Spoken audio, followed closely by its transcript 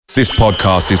This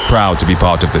podcast is proud to be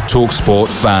part of the TalkSport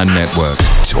Fan Network.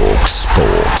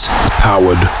 TalkSport.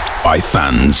 Powered by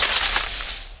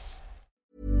fans.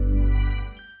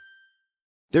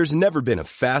 There's never been a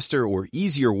faster or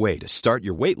easier way to start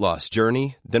your weight loss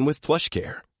journey than with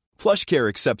PlushCare. PlushCare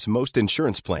accepts most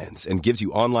insurance plans and gives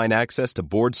you online access to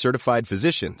board-certified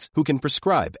physicians who can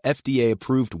prescribe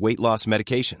FDA-approved weight loss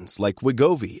medications like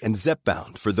Wegovy and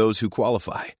Zepbound for those who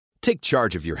qualify. Take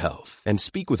charge of your health and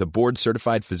speak with a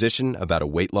board-certified physician about a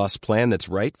weight loss plan that's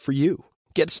right for you.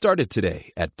 Get started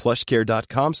today at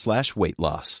plushcare.com/weight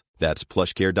loss. That's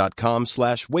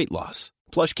plushcare.com/weight loss.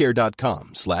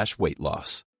 plushcare.com/weight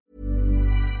loss.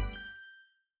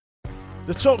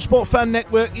 The TalkSport Fan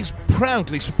Network is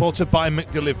proudly supported by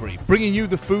McDelivery, bringing you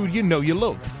the food you know you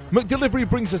love. McDelivery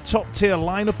brings a top-tier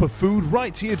lineup of food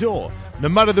right to your door. No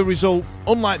matter the result,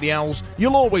 unlike the Owls,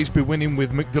 you'll always be winning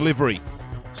with McDelivery.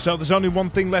 So there's only one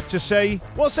thing left to say,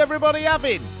 what's everybody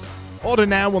having? Order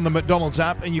now on the McDonald's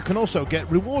app, and you can also get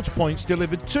rewards points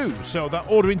delivered too, so that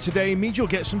ordering today means you'll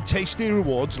get some tasty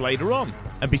rewards later on.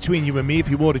 And between you and me, if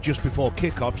you order just before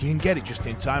kickoff, you can get it just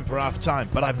in time for half-time,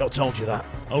 but I've not told you that.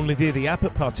 Only via the app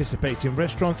at participating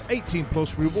restaurants, 18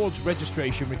 plus, rewards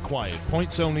registration required.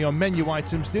 Points only on menu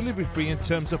items, delivery free and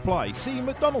terms apply. See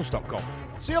mcdonalds.com.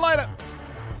 See you later.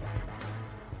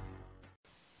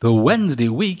 The Wednesday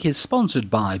week is sponsored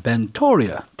by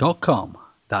Bentoria.com.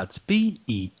 That's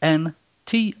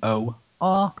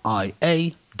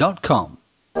BENTORIA.com.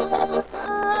 There's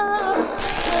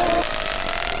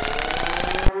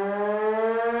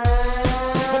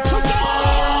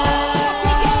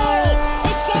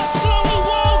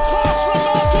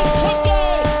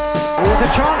a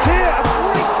chance here, a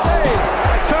great save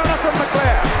by Turner from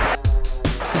McClare.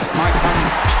 Mike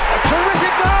Hunning, a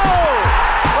terrific goal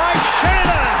by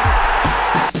Sheridan.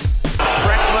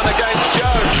 Brexman against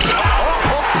Jones.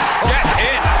 Get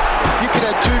in. You could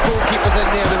have two goalkeepers in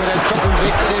there that would have trouble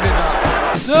saving that.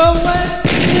 The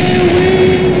Wednesday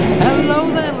week! Hello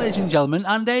there, ladies and gentlemen,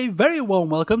 and a very warm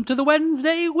welcome to the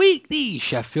Wednesday week, the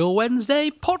Sheffield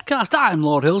Wednesday podcast. I'm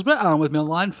Lord Hillsborough, and with me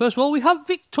online, first of all, we have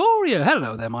Victoria.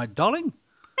 Hello there, my darling.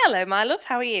 Hello, my love.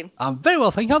 How are you? I'm very well,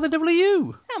 thank you. How the devil are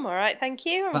you? I'm all right, thank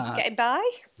you. I'm getting by.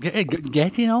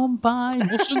 Getting on by,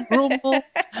 mustn't grumble.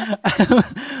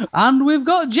 And we've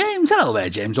got James. Hello there,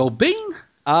 James Old Bean.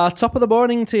 Top of the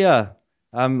morning to you.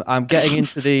 I'm getting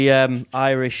into the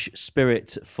Irish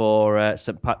spirit for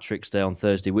St. Patrick's Day on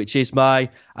Thursday, which is my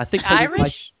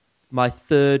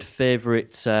third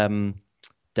favourite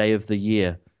day of the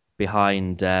year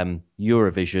behind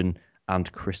Eurovision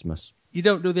and Christmas. You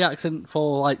don't do the accent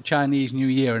for like Chinese New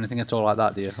Year or anything at all like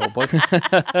that, do you, old boy?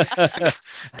 That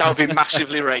would be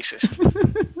massively racist.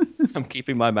 I'm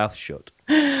keeping my mouth shut.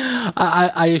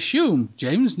 I assume,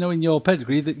 James, knowing your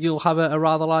pedigree, that you'll have a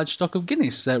rather large stock of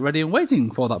Guinness ready and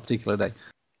waiting for that particular day.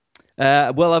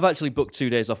 Well, I've actually booked 2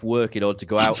 days off work in order to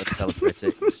go out and celebrate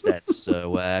it instead.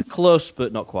 So close,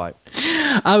 but not quite.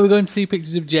 We're going to see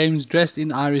pictures of James dressed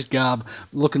in Irish garb,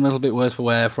 looking a little bit worse for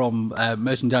wear from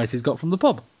merchandise he's got from the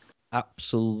pub.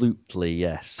 Absolutely,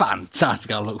 yes.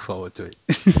 Fantastic, I look forward to it.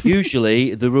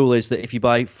 Usually, the rule is that if you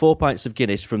buy 4 pints of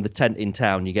Guinness from the tent in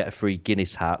town, you get a free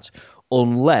Guinness hat,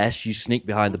 unless you sneak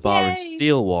behind the bar and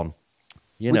steal one.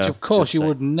 Which, of course, you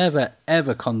would never,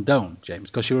 ever condone, James,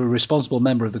 because you're a responsible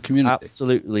member of the community.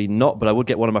 Absolutely not, but I would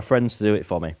get one of my friends to do it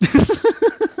for me.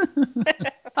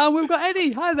 And we've got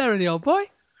Eddie. Hi there, Eddie, old boy.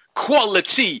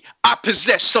 Quality. I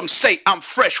possess. Some say I'm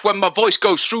fresh when my voice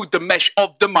goes through the mesh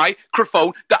of the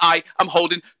microphone that I am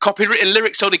holding. Copywritten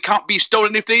lyrics so they can't be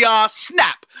stolen if they are.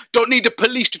 Snap. Don't need the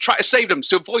police to try to save them,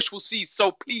 so voice will cease.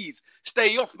 So please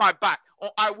stay off my back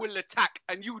or I will attack,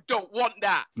 and you don't want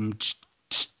that. I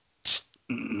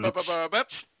got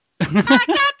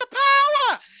the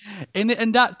power. In it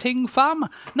and that ting fam.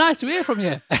 Nice to hear from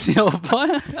you, Eddie, old boy.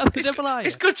 How the devil are you?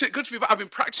 It's good to be back. I've been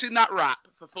practicing that rap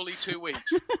for fully 2 weeks.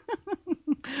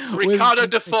 Ricardo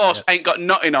DeForce ain't got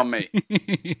nothing on me.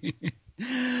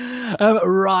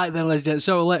 Right then, ladies and gentlemen.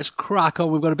 So let's crack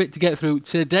on. We've got a bit to get through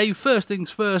today. First things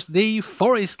first, the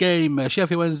Forest game.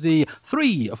 Sheffield Wednesday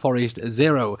 3, Forest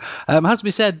 0. Has to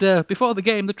be said, before the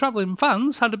game, the travelling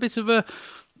fans had a bit of a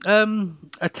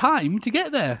time to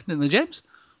get there, didn't they, James?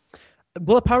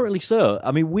 Well, apparently so.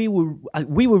 I mean, we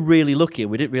were really lucky,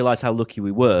 and we didn't realise how lucky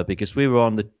we were because we were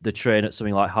on the train at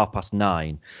something like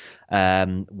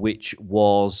 9:30, which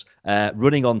was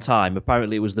running on time.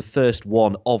 Apparently, it was the first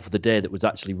one of the day that was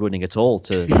actually running at all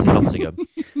to Nottingham.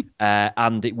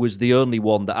 And it was the only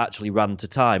one that actually ran to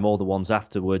time. All the ones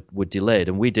after were delayed,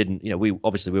 and we didn't. We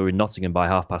were in Nottingham by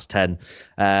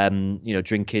 10:30.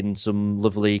 Drinking some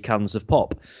lovely cans of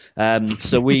pop.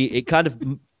 So it kind of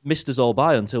missed us all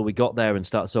by until we got there and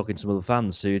started talking to some other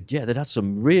fans who, they'd had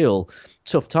some real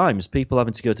tough times. People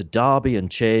having to go to Derby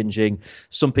and changing.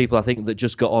 Some people, I think, that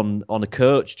just got on a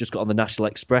coach, just got on the National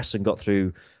Express and got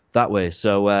through that way.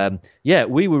 So,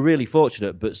 we were really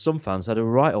fortunate, but some fans had a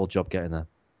right old job getting there.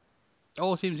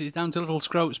 All seems it's down to little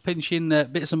Scroats pinching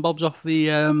bits and bobs off the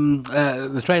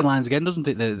train lines again, doesn't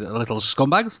it? The little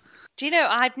scumbags. Do you know,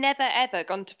 I've never ever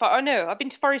gone to I've been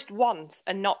to Forest once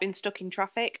and not been stuck in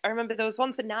traffic. I remember there was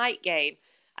once a night game,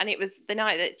 and it was the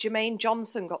night that Jermaine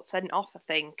Johnson got sent off, I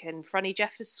think, and Franny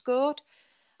Jeffers scored.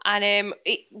 And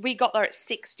we got there at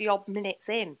 60-odd minutes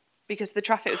in because the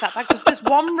traffic was that bad. Because there's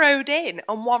one road in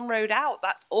and one road out.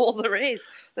 That's all there is.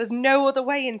 There's no other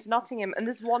way into Nottingham, and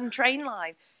there's one train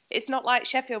line. It's not like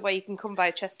Sheffield where you can come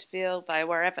by Chesterfield, by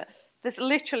wherever. There's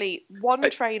literally one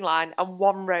train line and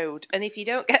one road. And if you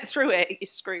don't get through it, you're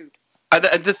screwed. And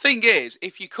the thing is,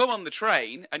 if you come on the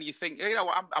train and you think, I'm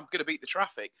going to beat the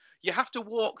traffic, you have to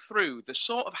walk through the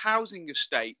sort of housing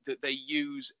estate that they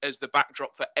use as the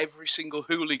backdrop for every single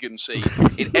hooligan scene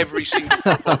in every single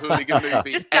football hooligan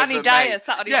movie. Just Danny Dyer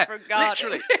sat on his front garden.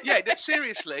 Literally. Yeah,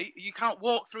 seriously, you can't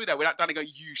walk through there without Danny going,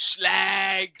 "You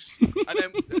slags," and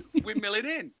then windmilling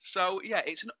in. So,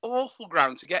 it's an awful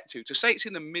ground to get to. To say it's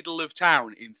in the middle of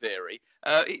town, in theory,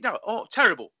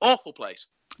 terrible, awful place.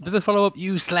 Do they follow up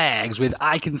 "you slags" with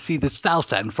 "I can see the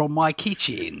Sultan from my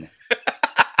kitchen"?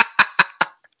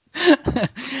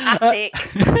 Attic.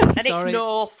 And it's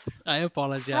north. I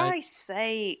apologise. For Christ's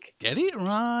sake. Get it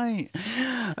right.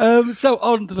 So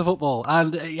on to the football,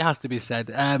 and it has to be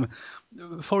said,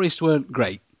 Forest weren't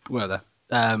great, were they?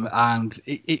 And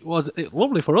it was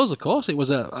lovely for us, of course. It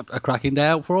was a cracking day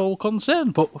out for all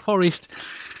concerned. But Forest,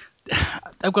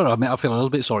 I've got to admit, I feel a little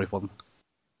bit sorry for them.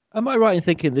 Am I right in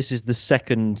thinking this is the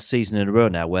second season in a row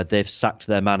now where they've sacked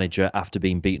their manager after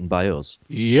being beaten by us?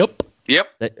 Yep.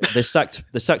 They sacked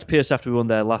Pearce after we won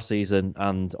there last season,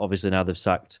 and obviously now they've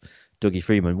sacked Dougie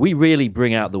Freeman. We really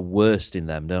bring out the worst in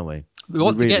them, don't we? We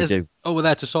want to get us over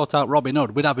there to sort out Robin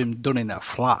Hood. We'd have him done in a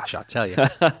flash, I tell you.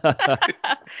 And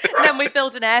then we'd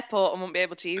build an airport and wouldn't be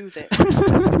able to use it.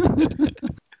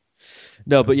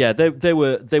 No, but they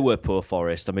were poor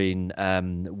Forest. I mean,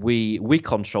 we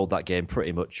controlled that game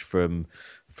pretty much from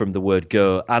the word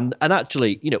go, and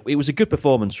actually, it was a good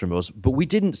performance from us, but we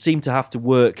didn't seem to have to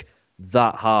work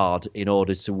that hard in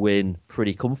order to win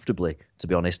pretty comfortably, to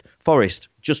be honest. Forest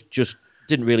just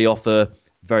didn't really offer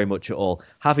very much at all.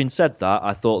 Having said that,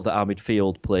 I thought that our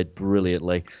midfield played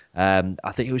brilliantly.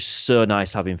 I think it was so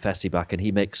nice having Fessy back, and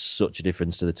he makes such a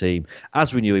difference to the team,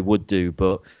 as we knew he would do.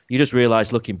 But you just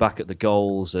realise, looking back at the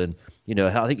goals, and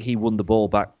I think he won the ball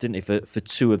back, didn't he, for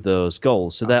two of those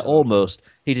goals. So they're almost,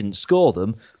 he didn't score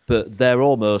them, but they're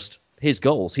almost his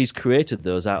goals. He's created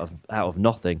those out of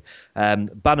nothing.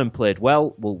 Bannon played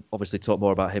well. We'll obviously talk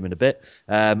more about him in a bit.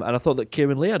 And I thought that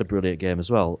Kieran Lee had a brilliant game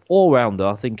as well. All round, though,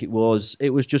 I think it was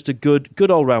just a good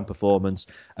all round performance,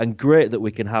 and great that we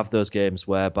can have those games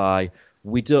whereby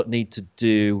we don't need to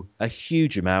do a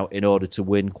huge amount in order to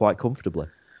win quite comfortably.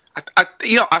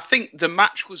 I think the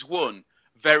match was won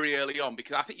very early on,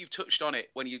 because I think you've touched on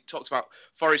it when you talked about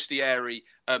Forestieri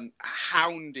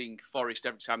hounding Forest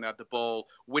every time they had the ball,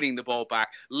 winning the ball back.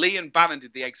 Lee and Bannon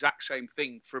did the exact same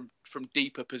thing from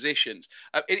deeper positions,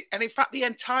 and in fact the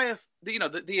entire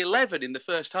the 11 in the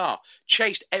first half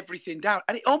chased everything down,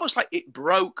 and it almost like it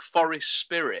broke Forest's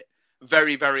spirit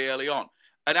very, very early on.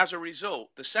 And as a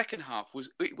result, the second half was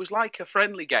like a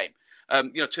friendly game,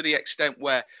 to the extent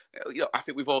where I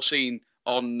think we've all seen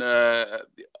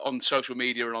on social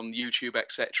media and on YouTube,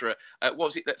 etc. What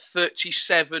was it, that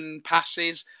 37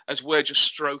 passes as we're just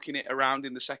stroking it around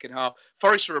in the second half?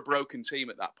 Forest are a broken team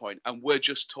at that point, and we're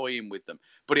just toying with them.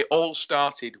 But it all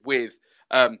started with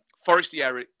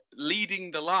Forestieri leading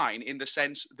the line, in the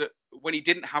sense that when he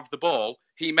didn't have the ball,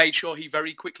 he made sure he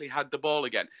very quickly had the ball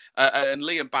again. And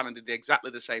Liam Bannon did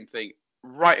exactly the same thing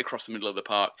right across the middle of the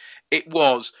park. It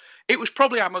was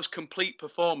probably our most complete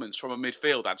performance from a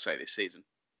midfield, I'd say, this season.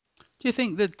 Do you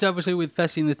think that, obviously, with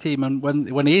Fessy in the team, and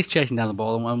when he is chasing down the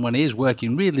ball, and when he is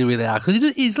working really, really hard, because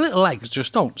his little legs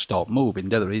just don't stop moving,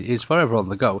 do they? He's forever on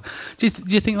the go. Do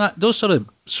you think that does sort of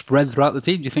spread throughout the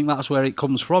team? Do you think that's where it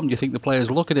comes from? Do you think the players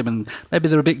look at him and maybe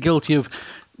they're a bit guilty of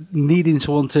needing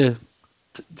someone to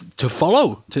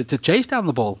follow, to chase down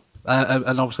the ball?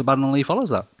 And obviously Bannon Lee follows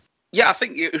that. Yeah, I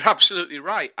think you're absolutely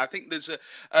right. I think there's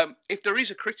if there is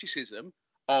a criticism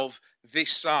of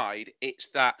this side, it's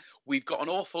that we've got an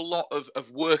awful lot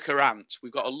of worker ants.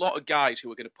 We've got a lot of guys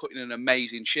who are going to put in an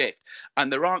amazing shift,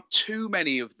 and there aren't too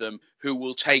many of them who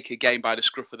will take a game by the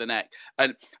scruff of the neck.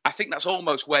 And I think that's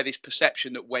almost where this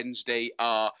perception that Wednesday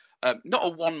are not a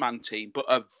one-man team, but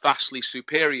a vastly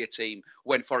superior team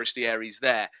when Forestieri's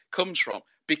there, comes from.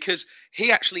 Because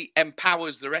he actually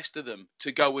empowers the rest of them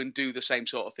to go and do the same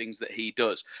sort of things that he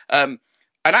does. And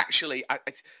actually,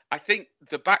 I think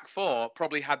the back four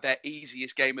probably had their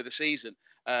easiest game of the season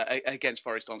against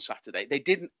Forest on Saturday. They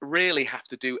didn't really have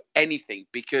to do anything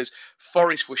because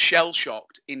Forest were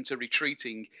shell-shocked into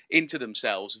retreating into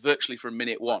themselves virtually from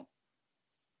minute one.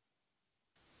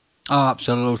 Oh,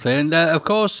 absolutely. And, of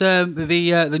course,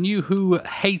 the new Who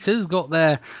haters got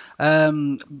their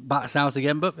bats out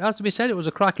again. But it has to be said, it was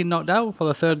a cracking knockdown for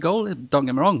the third goal. Don't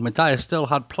get me wrong, Matthias still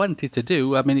had plenty to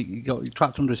do. I mean, he got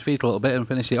trapped under his feet a little bit and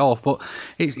finished it off. But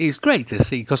it's great to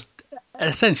see because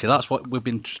essentially that's what we've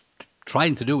been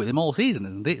trying to do with him all season,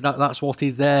 isn't it? That's what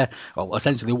he's there. Well,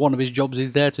 essentially one of his jobs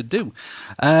is there to do.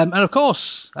 And, of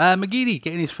course, McGeady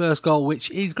getting his first goal, which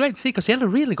is great to see because he had a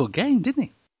really good game, didn't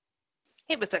he?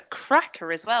 It was a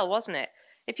cracker as well, wasn't it?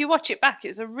 If you watch it back, it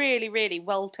was a really, really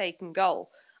well-taken goal.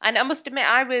 And I must admit,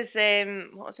 I was,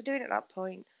 what was I doing at that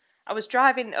point? I was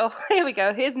driving, oh, here we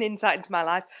go, here's an insight into my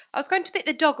life. I was going to pick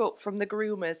the dog up from the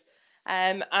groomers,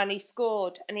 and he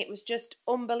scored, and it was just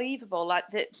unbelievable. Like,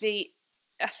 I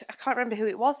can't remember who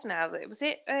it was now. Who was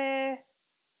it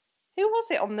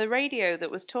on the radio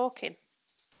that was talking?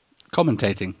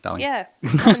 Commentating, darling. Yeah,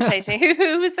 commentating.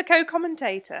 Who was the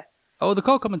co-commentator? Oh, the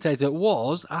co-commentator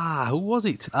was... who was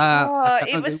it?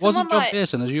 It wasn't John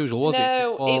Pearson as usual, was it?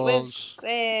 No, it was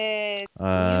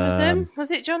Newsom.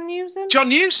 Was it John Newsom? John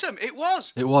Newsom, it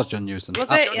was. It was John Newsom.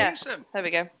 Was it? Yeah. Newsom. There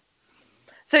we go.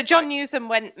 So John Newsom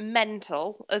went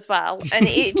mental as well, and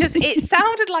it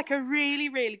sounded like a really,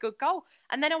 really good goal.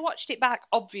 And then I watched it back,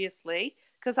 obviously,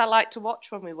 because I like to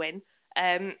watch when we win.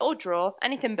 Or draw,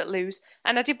 anything but lose.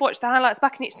 And I did watch the highlights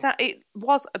back, and it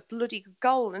was a bloody good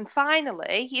goal. And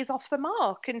finally, he's off the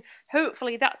mark. And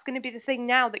hopefully that's going to be the thing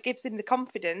now that gives him the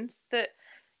confidence that,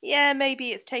 yeah,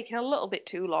 maybe it's taken a little bit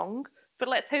too long, but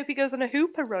let's hope he goes on a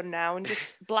hooper run now and just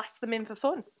blasts them in for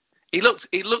fun. He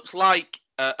looked like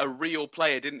a real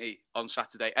player, didn't he, on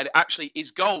Saturday? And actually,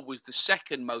 his goal was the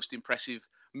second most impressive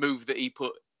move that he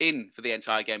put in for the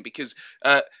entire game because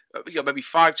maybe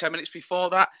 5-10 minutes before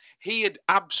that, he had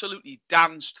absolutely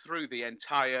danced through the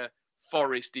entire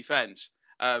Forest defence.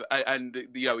 And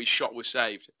his shot was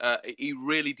saved. He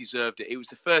really deserved it. It was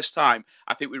the first time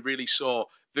I think we really saw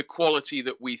the quality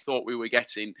that we thought we were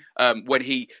getting when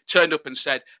he turned up and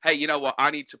said, hey, you know what,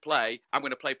 I need to play. I'm going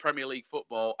to play Premier League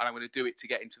football and I'm going to do it to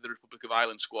get into the Republic of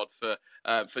Ireland squad for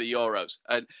the Euros.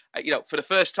 And, for the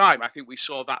first time, I think we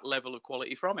saw that level of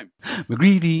quality from him.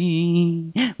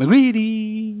 McGreedy.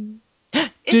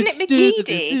 Isn't it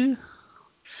McGeady?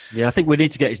 Yeah, I think we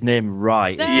need to get his name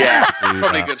right. Yeah,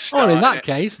 probably a good start. Well, in that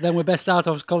case, then we're best start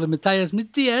off calling Matthias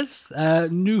Matthias,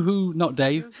 Nuhu, not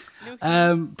Dave,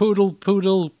 Poodle,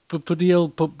 Pudil,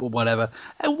 whatever.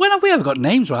 When have we ever got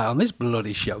names right on this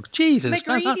bloody show? Jesus.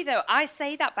 McGreedy, though, I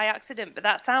say that by accident, but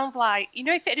that sounds like,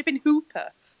 if it had been Hooper,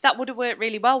 that would have worked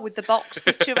really well with the box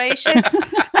situation.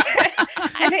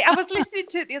 And I was listening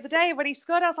to it the other day when he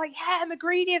scored. I was like, yeah,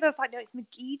 McGreedy. And I was like, no, it's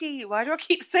McGeady. Why do I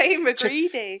keep saying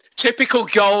McGreedy? Typical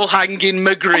goal hanging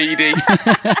McGreedy.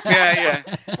 Yeah.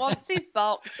 Wants his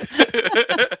box.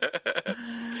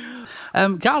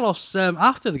 Carlos,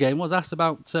 after the game, was asked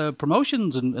about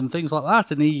promotions and things like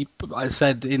that. And he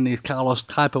said in his Carlos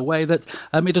type of way that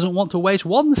he doesn't want to waste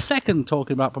 1 second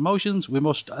talking about promotions. We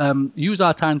must use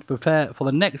our time to prepare for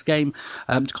the next game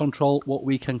to control what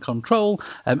we can control.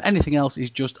 Anything else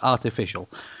is just artificial.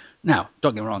 Now,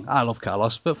 don't get me wrong, I love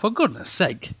Carlos, but for goodness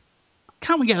sake,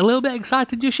 can't we get a little bit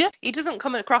excited just yet? He doesn't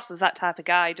come across as that type of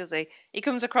guy, does he? He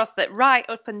comes across that right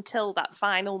up until that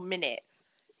final minute,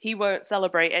 he won't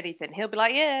celebrate anything. He'll be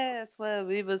like, yes, well,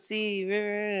 we will see.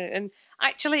 And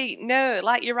actually, no,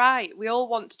 like you're right. We all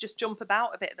want to just jump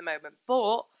about a bit at the moment.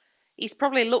 But he's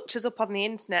probably looked us up on the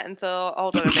internet and thought,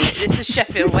 hold on a minute, this is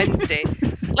Sheffield Wednesday.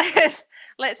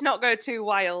 Let's not go too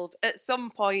wild. At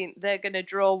some point, they're going to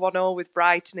draw 1-1 with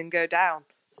Brighton and go down.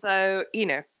 So,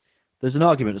 There's an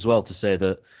argument as well to say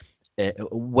that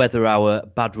whether our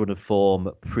bad run of form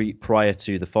prior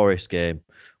to the Forest game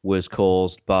was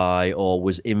caused by or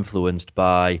was influenced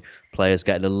by players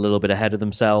getting a little bit ahead of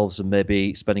themselves and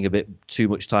maybe spending a bit too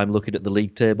much time looking at the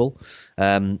league table.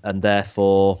 And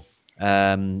therefore,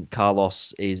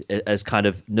 Carlos has kind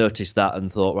of noticed that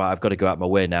and thought, right, I've got to go out my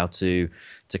way now to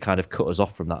kind of cut us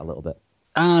off from that a little bit.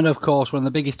 And, of course, one of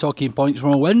the biggest talking points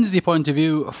from a Wednesday point of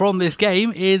view from this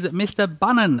game is Mr.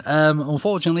 Bannon,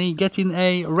 unfortunately, getting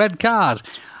a red card.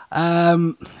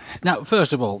 Now,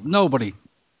 first of all, nobody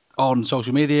on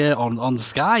social media, on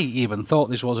Sky even, thought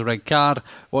this was a red card.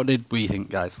 What did we think,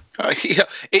 guys?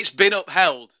 It's been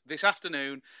upheld this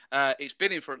afternoon. It's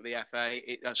been in front of the FA,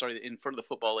 in front of the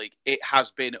Football League. It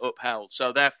has been upheld.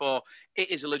 So therefore,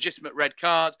 it is a legitimate red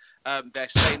card. They're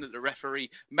saying that the referee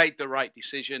made the right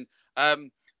decision.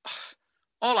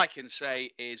 All I can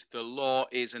say is the law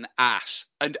is an ass,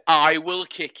 and I will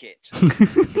kick it.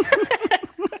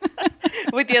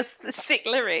 With your sick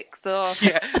lyrics, or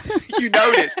yeah, you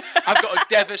know this. I've got a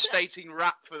devastating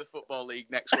rap for the Football League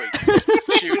next week.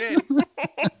 Tune in.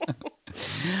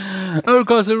 Of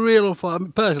course,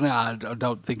 personally, I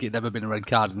don't think it'd ever been a red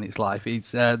card in its life.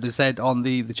 It's they said on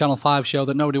the Channel 5 show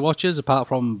that nobody watches, apart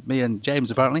from me and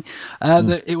James, apparently.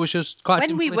 That it was just quite when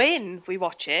simply... we win, we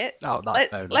watch it. Oh,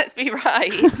 let's be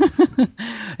right.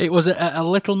 It was a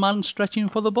little man stretching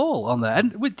for the ball on there,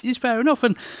 and which is fair enough.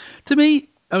 And to me,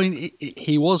 I mean,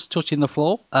 he was touching the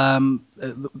floor.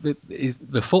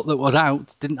 The foot that was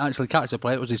out didn't actually catch the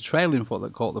player. It was his trailing foot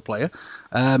that caught the player.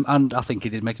 And I think he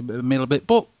did make a bit of a meal of it.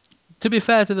 But to be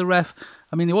fair to the ref,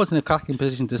 I mean, he wasn't in a cracking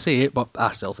position to see it, but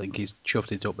I still think he's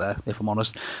chuffed it up there, if I'm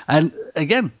honest. And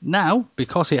again, now,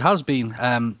 because it has been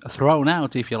thrown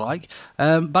out, if you like,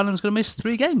 Bannon's going to miss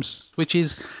 3 games, which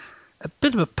is a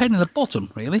bit of a pain in the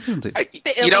bottom, really, isn't it?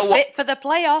 It'll be fit for the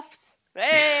playoffs.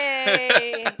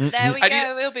 Hey, there we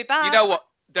go. We'll be back. You know what?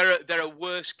 There are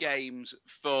worse games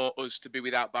for us to be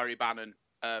without Barry Bannon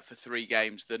for 3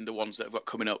 games than the ones that have got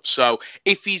coming up. So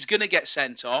if he's going to get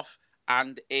sent off,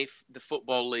 and if the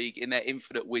Football League, in their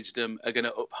infinite wisdom, are going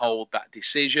to uphold that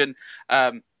decision,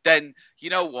 then you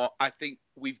know what? I think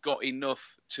we've got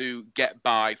enough to get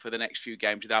by for the next few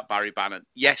games without Barry Bannon.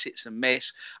 Yes, it's a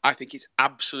miss. I think it's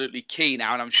absolutely key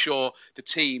now, and I'm sure the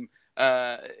team.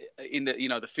 In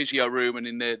the physio room and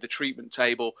in the treatment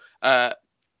table are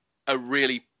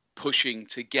really pushing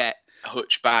to get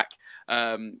Hutch back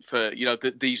for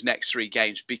these next 3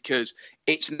 games, because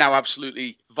it's now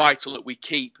absolutely vital that we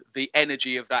keep the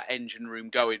energy of that engine room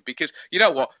going, because you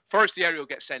know what, Forestieri will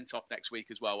get sent off next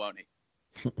week as well, won't he?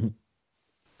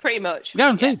 Pretty much.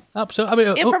 Guaranteed. Yeah. Absolutely. I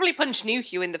mean, he'll probably punch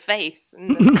Newhue in the face.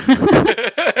 He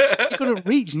couldn't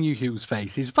reach Newhue's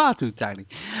face. He's far too tiny.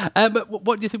 But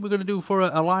what do you think we're going to do for a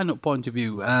lineup point of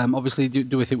view? Obviously,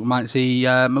 do we think we might see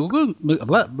McGugan?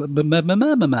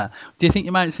 Do you think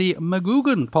you might see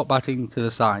McGugan pop batting to the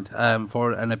side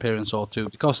for an appearance or 2?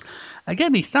 Because,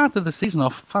 again, he started the season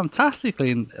off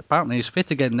fantastically, and apparently he's fit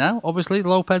again now. Obviously,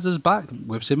 Lopez is back.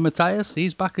 We've seen Matthias.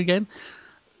 He's back again.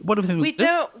 What do we think?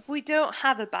 We don't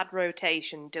have a bad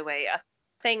rotation, do we? I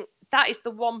think that is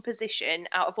the one position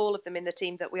out of all of them in the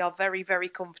team that we are very, very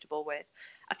comfortable with.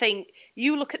 I think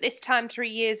you look at this time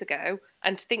 3 years ago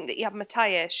and to think that you have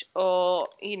Matthias or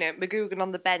McGugan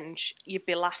on the bench, you'd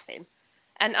be laughing.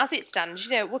 And as it stands,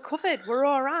 we're covered. We're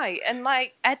all right. And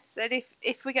like Ed said,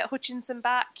 if we get Hutchinson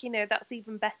back, that's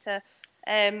even better.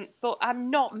 But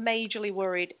I'm not majorly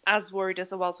worried as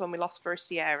I was when we lost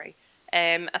Forestieri.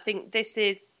 I think this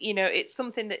is, it's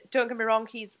something that, don't get me wrong,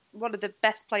 he's one of the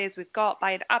best players we've got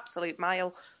by an absolute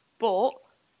mile, but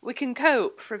we can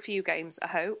cope for a few games, I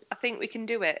hope. I think we can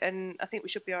do it, and I think we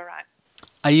should be all right.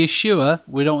 Are you sure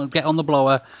we don't get on the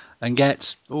blower and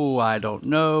get, I don't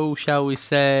know, shall we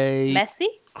say... Messi?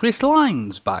 Chris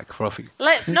Lines back for a few...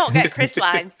 Let's not get Chris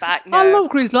Lines back, no. I love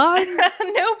Chris Lines.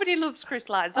 Nobody loves Chris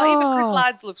Lines. Not even Chris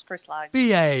Lines loves Chris Lines.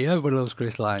 BA, nobody loves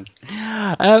Chris Lines.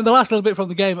 The last little bit from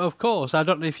the game, of course, I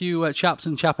don't know if you chaps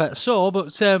and chapettes saw,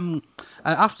 but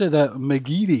after the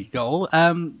McGeady goal,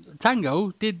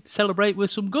 Tango did celebrate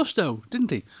with some gusto,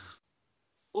 didn't he?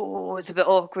 Oh, it's a bit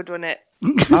awkward, wasn't it?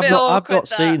 I've not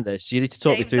seen this. You need to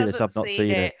talk me through this. I've not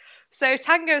seen it. So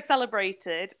Tango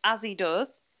celebrated, as he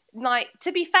does. Like,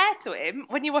 to be fair to him,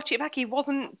 when you watch it back, he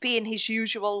wasn't being his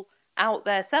usual out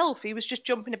there self. He was just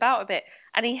jumping about a bit,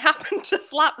 and he happened to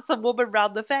slap some woman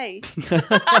round the face.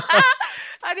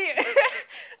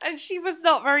 and she was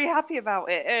not very happy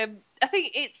about it. I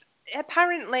think it's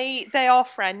apparently they are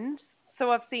friends.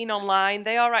 So I've seen online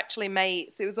they are actually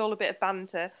mates. It was all a bit of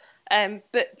banter.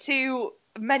 But to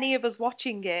many of us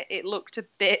watching it, it looked a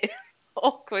bit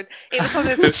awkward. It was one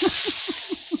of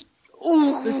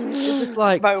Is this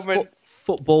like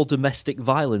football domestic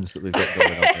violence that we've got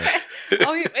going on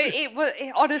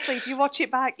here? Honestly, if you watch it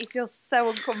back, you feel so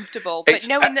uncomfortable. But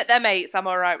knowing that they're mates, I'm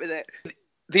all right with it.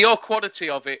 The awkwardity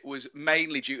of it was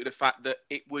mainly due to the fact that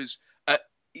it was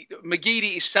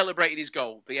McGeady is celebrating his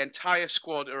goal. The entire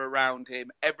squad are around him.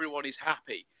 Everyone is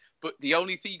happy. But the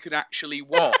only thing you can actually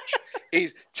watch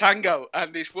is Tango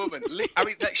and this woman. I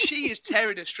mean, she is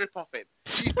tearing a strip off him.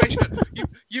 She's basically,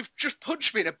 you've just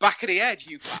punched me in the back of the head,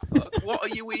 you fat fuck. What are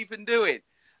you even doing?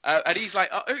 And he's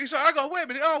like, hang on, wait a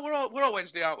minute. Oh, we're all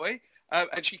Wednesday, aren't we?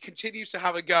 And she continues to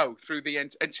have a go through the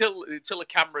end until the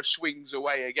camera swings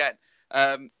away again.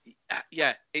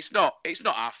 Yeah, it's not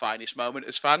our finest moment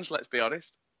as fans. Let's be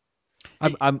honest.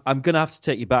 I'm going to have to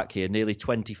take you back here nearly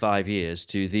 25 years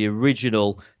to the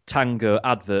original Tango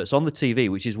adverts on the TV,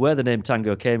 which is where the name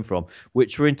Tango came from,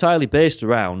 which were entirely based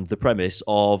around the premise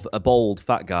of a bald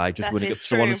fat guy just running up to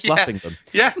someone and slapping them.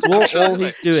 Yeah, so all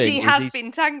he's doing she has been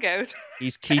tangoed.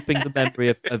 He's keeping the memory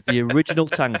of the original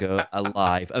Tango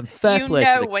alive. And fair play to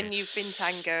the You know when kids. you've been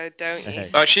tangoed, don't you?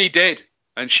 Oh, she did.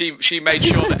 And she made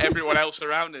sure that everyone else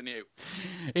around her knew.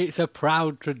 It's a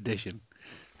proud tradition.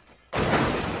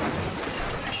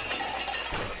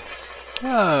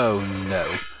 Oh no.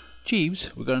 Jeeves,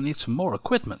 we're going to need some more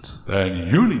equipment. Then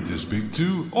you need to speak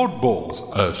to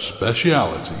Oddballs, a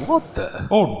speciality. What the?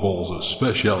 Oddballs, a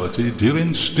speciality deal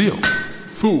in steel,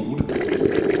 food,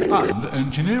 and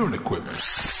engineering equipment.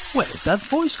 Where's that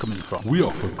voice coming from? We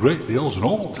offer great deals on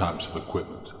all types of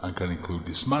equipment and can include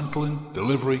dismantling,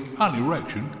 delivery, and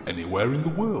erection anywhere in the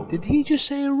world. Did he just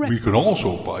say erect? We can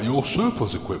also buy your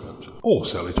surplus equipment or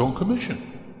sell it on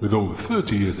commission. With over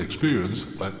 30 years' experience,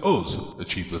 let us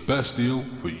achieve the best deal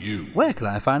for you. Where can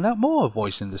I find out more,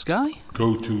 Voice in the Sky?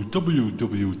 Go to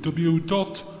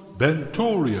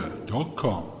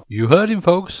www.bentoria.com. You heard him,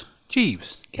 folks.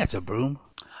 Jeeves, get a broom.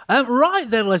 Right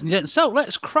then, ladies and gents, so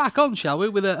let's crack on, shall we,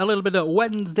 with a little bit of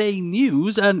Wednesday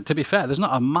news. And to be fair, there's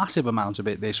not a massive amount of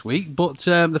it this week, but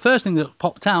the first thing that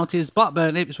popped out is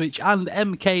Blackburn, Ipswich and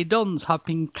MK Dons have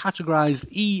been categorised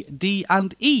E, D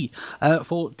and E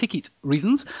for ticket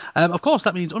reasons. Of course,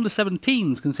 that means under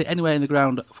 17s can sit anywhere in the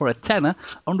ground for a tenner,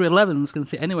 under 11s can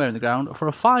sit anywhere in the ground for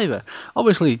a fiver.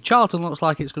 Obviously, Charlton looks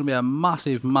like it's going to be a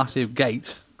massive, massive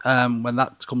gate. When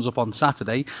that comes up on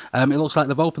Saturday, it looks like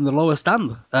they've opened the lower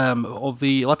stand of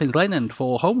the Leppings Lane end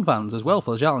for home fans as well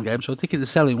for the Charlton game, so tickets are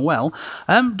selling well.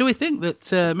 Do we think that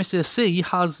Mr. C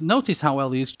has noticed how well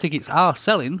these tickets are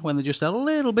selling when they're just a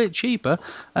little bit cheaper,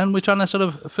 and we're trying to sort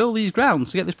of fill these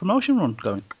grounds to get this promotion run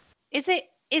going? Is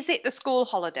it the school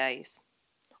holidays?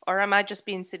 Or am I just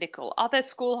being cynical? Are there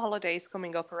school holidays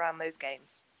coming up around those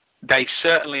games? They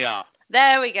certainly are.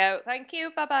 There we go. Thank you.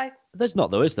 Bye-bye. There's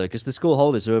not though, is there? Because the school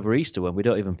holidays are over Easter when we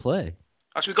don't even play.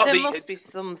 As we've got There must be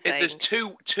something. There's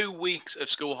two weeks of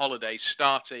school holidays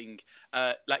starting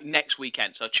like next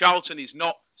weekend. So Charlton is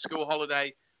not school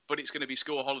holiday, but it's going to be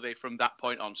school holiday from that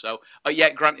point on. So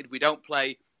granted, we don't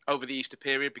play over the Easter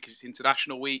period because it's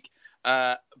International Week,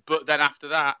 but then after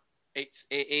that, it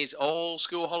is all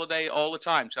school holiday all the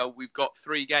time. So we've got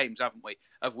 3 games, haven't we?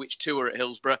 Of which 2 are at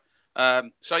Hillsborough.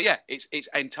 It's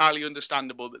entirely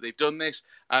understandable that they've done this.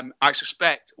 I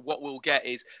suspect what we'll get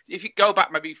is, if you go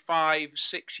back maybe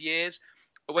 5-6 years,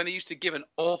 when they used to give an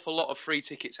awful lot of free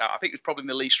tickets out, I think it was probably in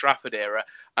the Lee Strafford era,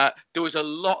 there was a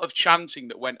lot of chanting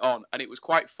that went on, and it was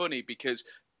quite funny because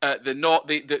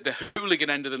the hooligan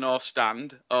end of the North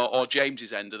Stand, or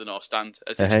James's end of the North Stand,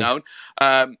 as it's known,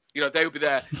 they would be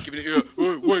there giving it,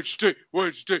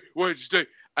 Wednesday.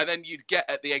 And then you'd get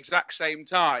at the exact same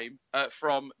time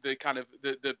from the kind of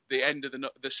the end of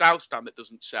the South Stand that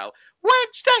doesn't sell,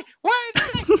 Wednesday,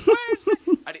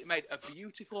 and it made a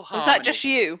beautiful harmony. Is that just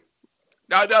you?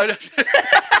 No. Do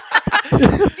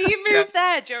you move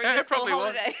there during the school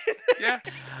holidays? Yeah.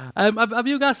 Have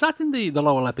you guys sat in the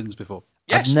lower Leppings before?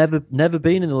 Yes. I've never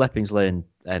been in the Leppings Lane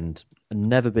end.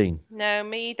 Never been. No,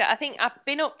 me either. I think I've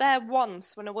been up there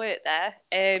once when I worked there.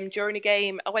 During a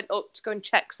game, I went up to go and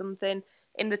check something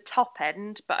in the top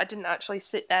end, but I didn't actually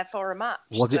sit there for a match.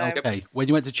 Was it okay? When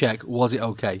you went to check, was it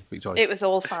okay, Victoria? It was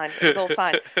all fine.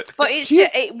 But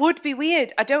it would be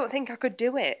weird. I don't think I could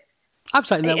do it. I've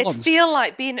sat in there once. It'd feel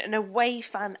like being an away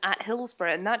fan at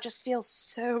Hillsborough, and that just feels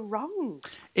so wrong.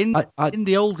 In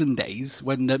the olden days,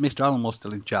 when Mr. Allen was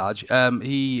still in charge,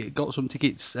 he got some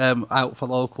tickets out for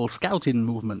the local scouting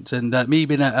movement, and me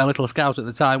being a little scout at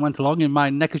the time, went along in my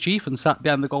neckerchief and sat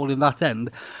behind the goal in that end,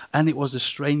 and it was the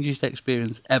strangest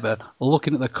experience ever,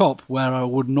 looking at the cop where I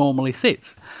would normally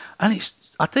sit. And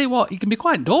I tell you what, it can be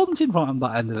quite daunting from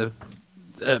that end of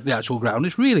the actual ground.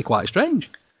 It's really quite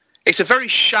strange. It's a very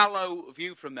shallow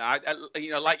view from there.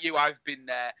 Like you, I've been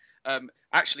there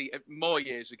actually more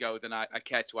years ago than I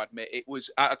care to admit. It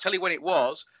was, I'll tell you when it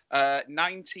was,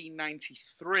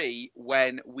 1993,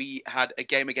 when we had a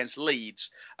game against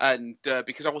Leeds. And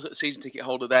because I wasn't a season ticket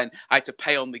holder then, I had to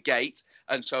pay on the gate.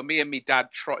 And so me and my dad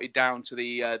trotted down to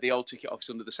the old ticket office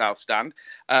under the South Stand.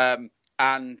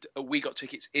 And we got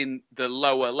tickets in the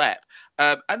lower lep.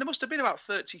 And there must have been about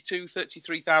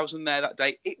 33,000 there that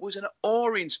day. It was an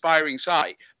awe-inspiring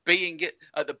sight, being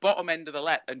at the bottom end of the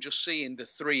lep and just seeing the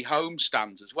 3 home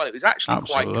stands as well. It was actually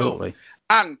quite cool.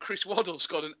 And Chris Waddle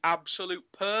scored an absolute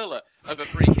perler of a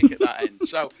free kick at that end.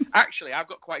 So actually, I've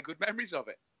got quite good memories of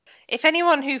it. If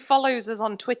anyone who follows us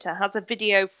on Twitter has a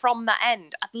video from that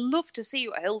end, I'd love to see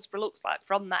what Hillsborough looks like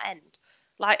from that end.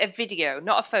 Like a video,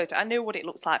 not a photo. I know what it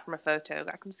looks like from a photo.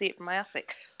 I can see it from my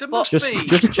attic.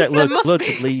 Just check. Loads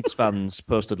of Leeds fans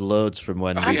posted loads from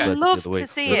when we played the other week. I'd love to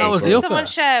see it. Can someone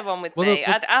share one with me?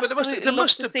 I'd absolutely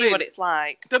love to see what it's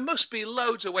like. There must be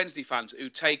loads of Wednesday fans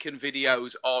who've taken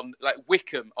videos on like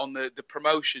Wickham on the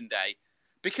promotion day.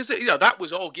 Because that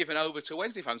was all given over to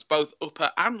Wednesday fans, both upper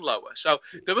and lower. So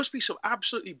there must be some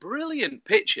absolutely brilliant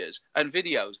pictures and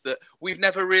videos that we've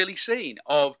never really seen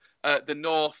of the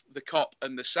North, the Kop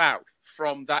and the South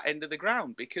from that end of the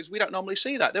ground, because we don't normally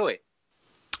see that, do we?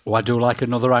 Oh, I do like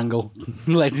another angle.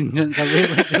 Ladies and gents, I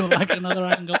really do like another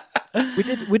angle.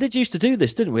 We did used to do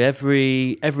this, didn't we?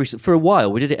 Every for a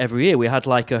while, we did it every year. We had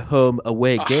like a home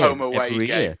away game every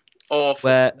year.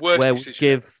 Awful. Where we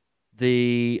give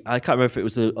I can't remember if it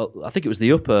was I think it was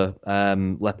the upper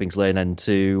Leppings Lane end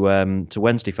to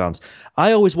Wednesday fans.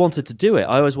 I always wanted to do it.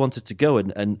 I always wanted to go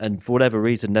and for whatever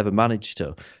reason never managed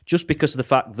to, just because of the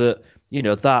fact that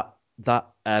that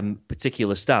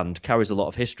particular stand carries a lot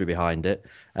of history behind it,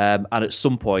 and at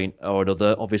some point or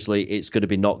another, obviously it's going to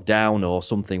be knocked down or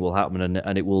something will happen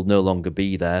and it will no longer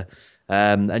be there.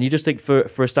 And you just think for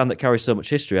a stand that carries so much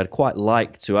history, I'd quite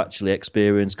like to actually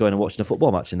experience going and watching a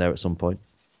football match in there at some point.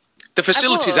 The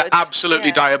facilities are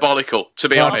absolutely diabolical, to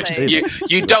be honest.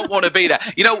 You don't want to be there.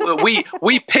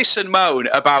 We piss and moan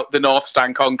about the North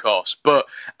Stand Concourse, but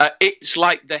it's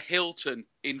like the Hilton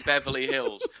in Beverly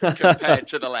Hills compared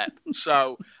to the Lep.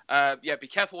 So, be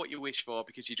careful what you wish for,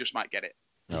 because you just might get it.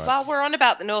 Right. While we're on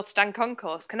about the North Stand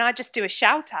Concourse, can I just do a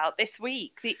shout out this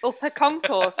week? The upper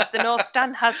concourse of the North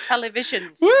Stand has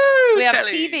televisions. Woo, we have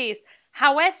TVs.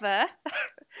 However,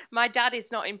 my dad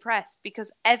is not impressed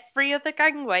because every other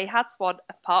gangway has one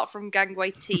apart from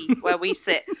gangway T, where we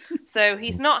sit. So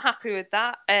he's not happy with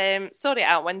that. Sort it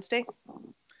out Wednesday.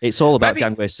 It's all about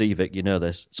gangway C, Vic. You know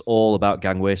this. It's all about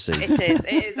gangway C. It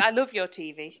is. I love your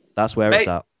TV. That's where it's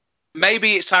at.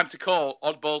 Maybe it's time to call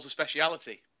Oddballs a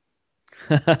speciality.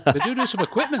 They do some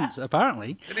equipment,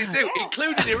 apparently. They do,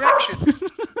 including erection.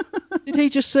 Did he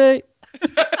just say...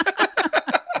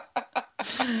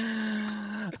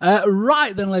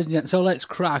 Right then, ladies and gents, so let's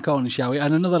crack on, shall we?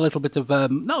 And another little bit of,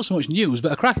 not so much news,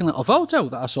 but a cracking little photo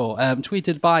that I saw,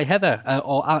 tweeted by Heather,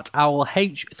 or at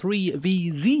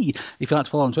OwlH3VZ, if you like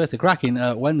to follow on Twitter, cracking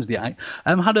Wednesday night,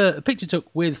 had a picture took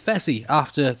with Fessy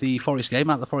after the Forest game,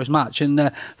 at the Forest match, and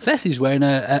Fessy's wearing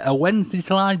a Wednesday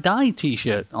Till I Die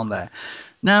t-shirt on there.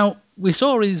 Now, we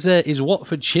saw his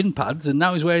Watford shin pads, and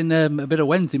now he's wearing a bit of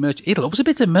Wednesday merch. He loves a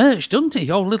bit of merch, doesn't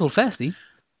he? Oh, little Fessy.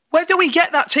 Where do we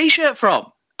get that t-shirt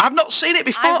from? I've not seen it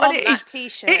before. I want that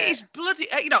t-shirt. It is bloody,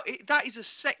 that is a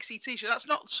sexy t-shirt. That's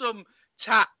not some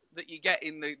tat that you get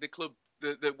in the club,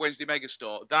 the Wednesday Mega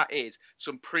Store. That is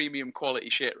some premium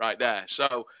quality shit right there.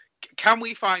 So can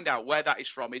we find out where that is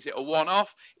from? Is it a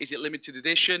one-off? Is it limited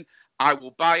edition? I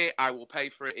will buy it. I will pay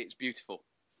for it. It's beautiful.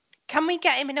 Can we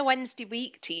get him in a Wednesday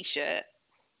Week t-shirt?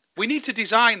 We need to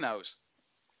design those.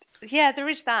 Yeah, there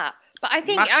is that. But I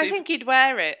think he'd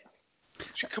wear it.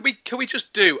 Can we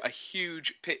just do a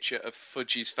huge picture of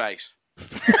Fudgy's face,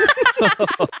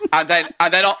 and then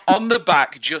on the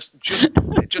back just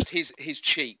his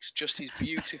cheeks, just his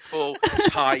beautiful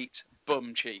tight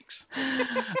bum cheeks,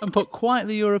 and put quite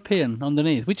the European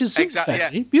underneath, which is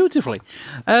exactly beautifully.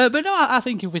 But no, I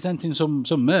think if we sent him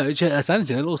some merch,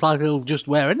 essentially it looks like he'll just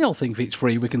wear any old thing if it's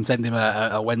free. We can send him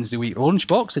a Wednesday week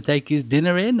lunchbox to take his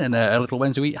dinner in, and a little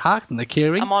Wednesday week hack and the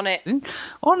keyring. I'm on it.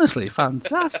 Honestly,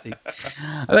 fantastic.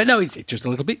 But no, it's just a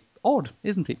little bit odd,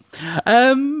 isn't it?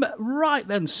 Right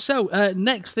then, so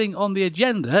next thing on the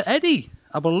agenda, Eddie,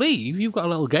 I believe you've got a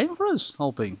little game for us,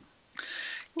 Holping.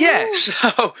 Yeah,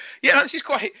 so this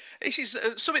is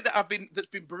something that's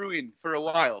been brewing for a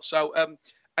while. So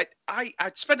I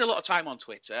spend a lot of time on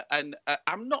Twitter, and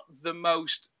I'm not the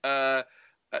most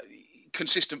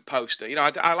consistent poster.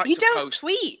 I like to post. You don't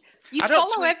tweet. You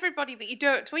follow everybody, but you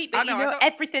don't tweet. But you know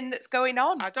everything that's going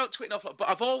on. I don't tweet enough, but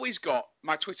I've always got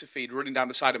my Twitter feed running down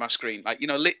the side of my screen, like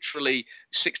literally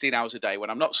 16 hours a day when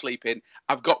I'm not sleeping.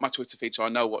 I've got my Twitter feed, so I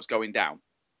know what's going down.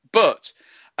 But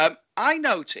I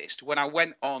noticed when I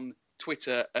went on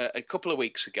Twitter a couple of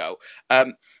weeks ago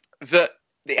that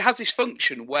it has this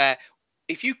function where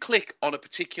if you click on a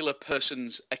particular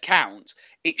person's account,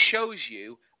 it shows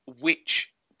you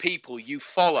which people you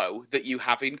follow that you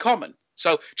have in common.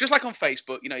 So just like on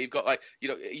Facebook, you've got like,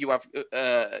 you have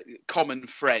common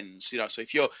friends, so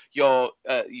if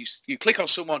you click on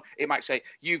someone, it might say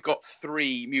you've got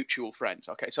 3 mutual friends.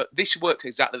 Okay, so this works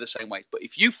exactly the same way. But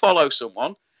if you follow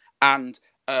someone and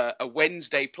a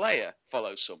Wednesday player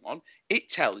follows someone, it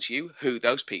tells you who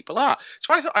those people are.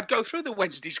 So I thought I'd go through the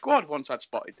Wednesday squad once I'd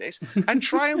spotted this and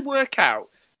try and work out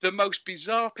the most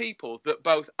bizarre people that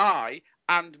both I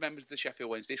and members of the Sheffield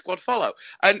Wednesday squad follow.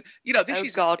 And,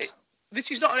 this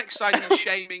is not an exciting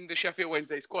shaming the Sheffield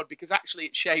Wednesday squad, because actually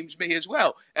it shames me as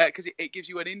well, because it gives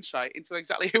you an insight into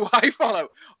exactly who I follow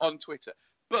on Twitter.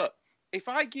 But if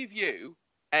I give you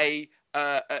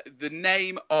the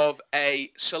name of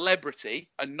a celebrity,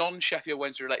 a non-Sheffield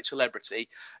Wednesday related celebrity,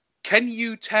 can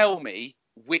you tell me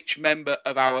which member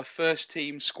of our first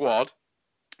team squad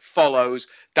follows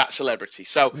that celebrity?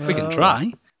 So we can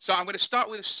try. So I'm going to start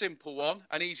with a simple one,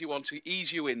 an easy one to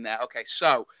ease you in there. Okay,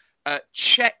 so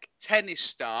Czech tennis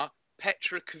star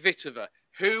Petra Kvitova,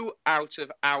 who out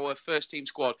of our first team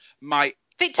squad might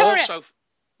Victoria,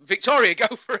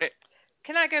 go for it.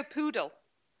 Can I go Poodle?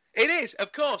 It is,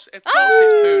 of course it's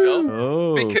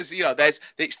Poodle, because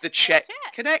it's the Czech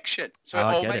connection, so it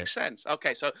all makes sense.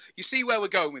 Okay, so you see where we're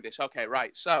going with this. Okay,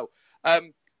 right. So,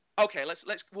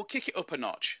 we'll kick it up a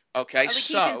notch. Okay, are we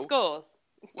keeping scores?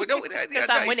 Because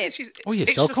I'm winning. You're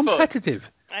so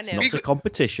competitive. I know. Not a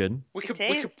competition. We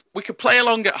could play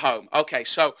along at home. Okay,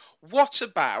 so what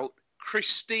about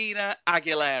Christina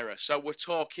Aguilera? So we're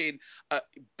talking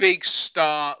big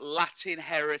star, Latin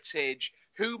heritage.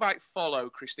 Who might follow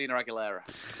Christina Aguilera?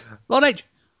 Lord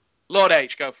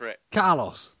H, go for it.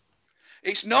 Carlos.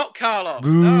 It's not Carlos.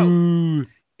 No.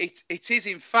 It is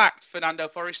in fact Fernando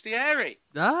Forestieri.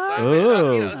 So,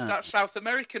 that South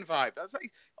American vibe.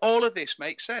 All of this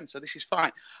makes sense, so this is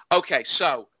fine. Okay,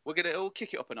 so we'll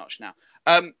kick it up a notch now.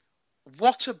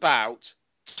 What about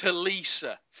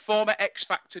Talisa, former X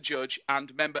Factor judge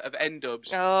and member of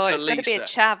N-Dubs? Oh, Talisa. It's going to be a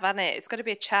chav, isn't it? It's going to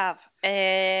be a chav.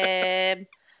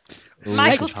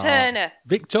 Michael Turner.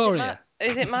 Victoria.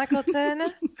 Is it Michael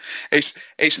Turner?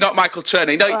 It's not Michael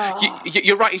Turner. No,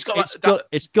 you're right. He's got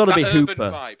it's got to be Hooper.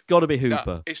 Vibe. Got to be Hooper.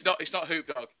 No, it's not Hoop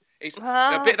Dog. It's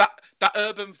a bit that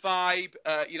urban vibe.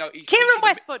 Kieran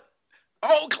Westwood.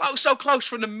 Oh, so close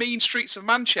from the mean streets of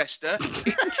Manchester.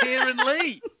 It's Kieran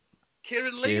Lee.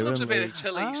 Kieran Lee loves a bit of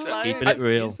Talisa. Keeping it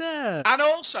real. And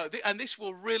also, and this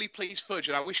will really please Fudge,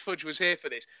 and I wish Fudge was here for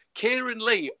this, Kieran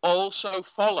Lee also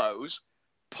follows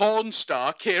porn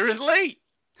star Kieran Lee.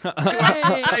 Who has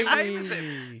the same name as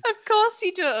him. Of course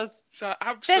he does. So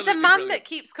there's a man brilliant. that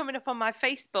keeps coming up on my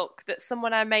Facebook that's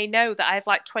someone I may know that I have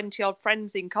like 20 odd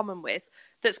friends in common with,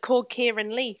 that's called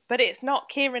Kieran Lee, but it's not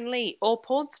Kieran Lee or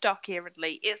porn star Kieran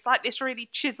Lee. It's like this really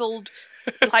chiseled,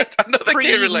 like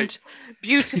preened,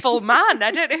 beautiful man.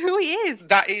 I don't know who he is.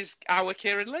 That is our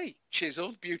Kieran Lee.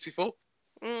 Chiseled, beautiful.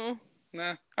 No,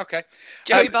 okay.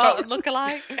 Joey Barton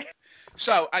lookalike.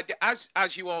 So,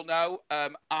 as you all know,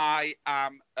 I'm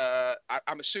a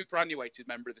superannuated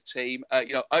member of the team.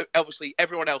 Obviously,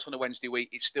 everyone else on a Wednesday week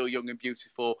is still young and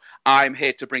beautiful. I'm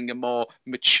here to bring a more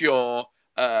mature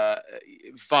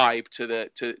vibe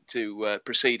to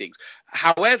proceedings.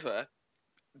 However,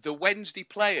 the Wednesday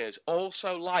players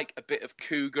also like a bit of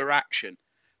cougar action.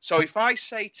 So, if I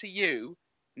say to you,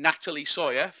 Natalie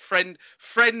Sawyer, friend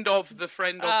of the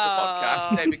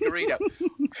podcast, David Garrido.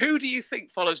 Who do you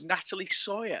think follows Natalie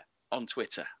Sawyer on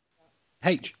Twitter?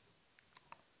 H.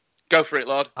 Go for it,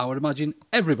 Lord. I would imagine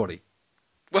everybody.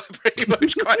 Well, pretty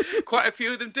much quite a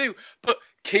few of them do. But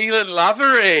Keelan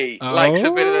Lavery likes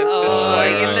a bit of the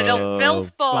Sawyer. You little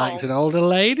filth ball. Likes an older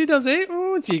lady, does it?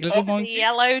 The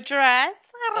yellow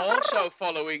dress. Also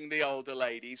following the older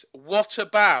ladies, what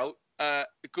about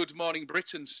Good Morning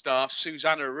Britain star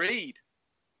Susanna Reid?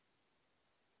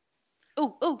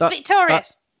 Victoria.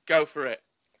 Go for it.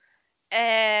 So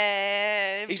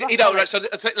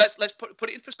let's put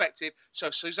it in perspective. So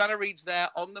Susanna Reid's there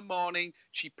on the morning.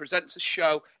 She presents a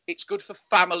show. It's good for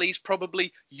families,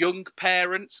 probably young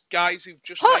parents, guys who've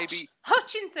just maybe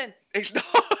Hutchinson. It's not.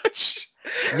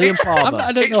 Liam Palmer.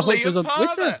 I don't know who's on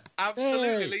Twitter.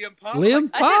 Absolutely, Liam Palmer. Liam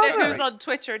Palmer. I don't know who's on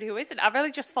Twitter and who isn't. I've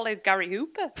only just followed Gary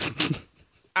Hooper.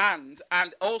 And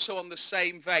also on the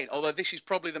same vein, although this is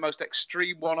probably the most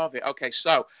extreme one of it. Okay,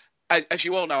 so as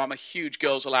you all know, I'm a huge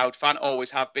Girls Aloud fan.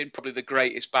 Always have been. Probably the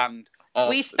greatest band of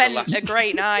we spent a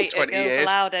great night at Girls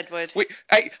Aloud, Edward.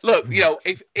 Look,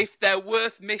 if they're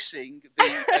worth missing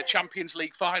the Champions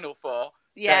League final for,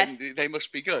 yes, then they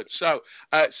must be good. So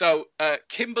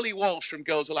Kimberly Walsh from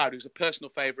Girls Aloud, who's a personal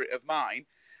favourite of mine,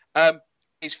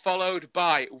 is followed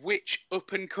by which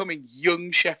up-and-coming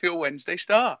young Sheffield Wednesday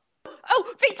star?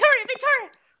 Oh, Victoria!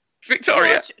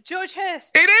 Victoria. George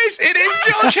Hurst. It is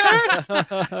George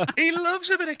Hurst. He loves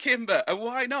a bit of Kimber, and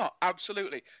why not?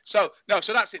 Absolutely. So that's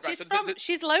it, right?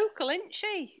 She's local, isn't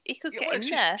she? He could get in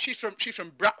there. She's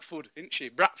from Bradford, isn't she?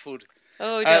 Bradford.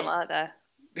 Oh, you don't like that.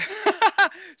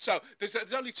 So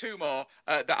there's only two more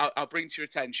that I'll bring to your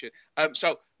attention.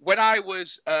 So when I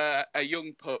was a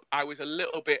young pup, I was a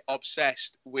little bit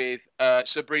obsessed with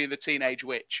Sabrina the Teenage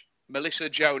Witch, Melissa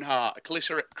Joan Hart.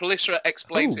 Calissa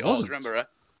explains it all. Do you remember her?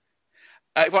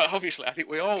 Well, obviously, I think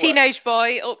we all Teenage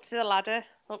boy up to the ladder,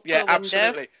 up to the window.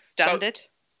 Absolutely. Standard.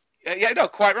 So,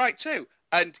 quite right too.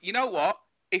 And you know what?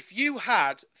 If you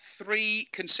had 3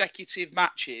 consecutive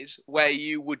matches where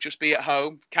you would just be at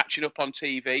home catching up on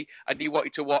TV and you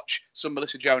wanted to watch some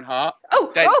Melissa Joan Hart,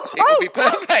 then it would be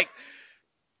perfect.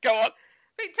 Go on.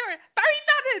 Victoria, Barry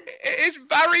Bannon. It is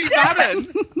Barry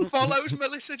Bannon follows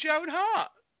Melissa Joan Hart.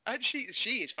 And she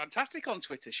is fantastic on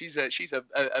Twitter. She's a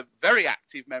very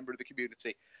active member of the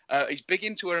community. He's big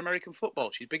into her American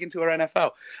football. She's big into her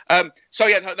NFL.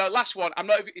 Last one.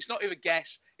 It's not even a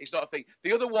guess. It's not a thing.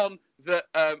 The other one that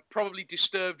probably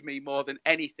disturbed me more than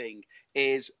anything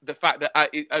is the fact that,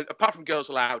 apart from Girls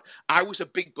Aloud, I was a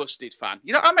big Busted fan.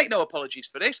 You know, I make no apologies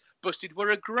for this. Busted were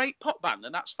a great pop band,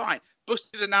 and that's fine.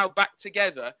 Busted are now back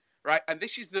together, right? And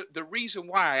this is the reason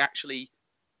why I actually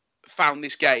found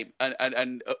this game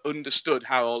and understood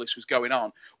how all this was going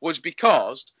on, was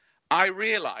because I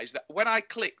realised that when I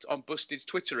clicked on Busted's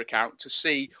Twitter account to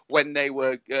see when they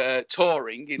were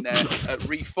touring in their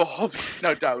reform...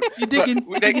 No, don't. You're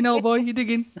digging, old boy, you're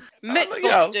digging.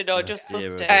 Busted or just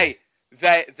Busted? Hey,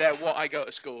 they're what I go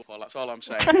to school for, that's all I'm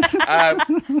saying.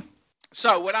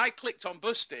 So when I clicked on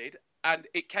Busted, and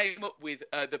it came up with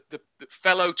the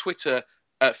fellow Twitter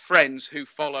friends who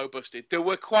follow Busted. There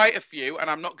were quite a few, and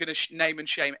I'm not going to name and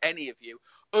shame any of you,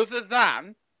 other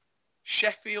than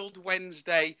Sheffield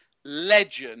Wednesday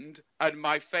legend and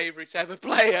my favourite ever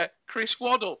player, Chris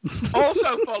Waddle,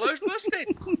 also follows Busted.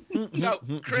 So,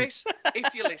 Chris,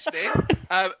 if you're listening,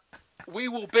 we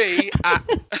will be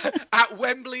at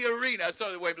Wembley Arena, at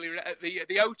the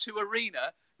O2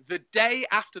 Arena, the day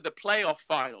after the playoff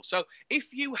final. So,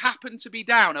 if you happen to be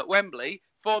down at Wembley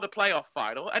for the playoff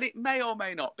final, and it may or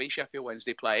may not be Sheffield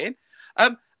Wednesday playing,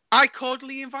 I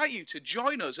cordially invite you to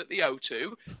join us at the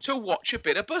O2 to watch a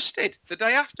bit of Busted the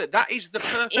day after. That is the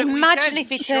perfect Imagine weekend, if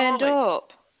he turned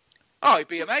up. Oh, it'd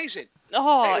be amazing.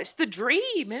 Oh, it's the dream,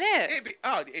 isn't it?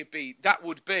 That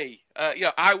would be.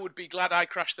 I would be glad I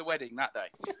crashed the wedding that day.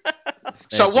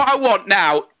 So what I want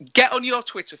now, get on your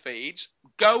Twitter feeds,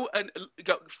 go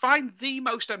find the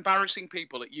most embarrassing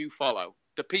people that you follow.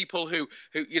 The people who,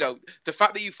 the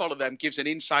fact that you follow them gives an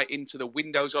insight into the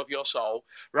windows of your soul,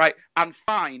 right? And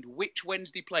find which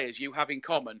Wednesday players you have in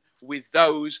common with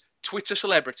those Twitter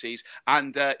celebrities.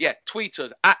 And, tweet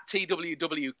us at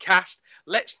TWWcast.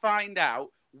 Let's find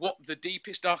out what the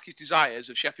deepest, darkest desires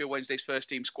of Sheffield Wednesday's first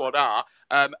team squad are,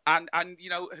 and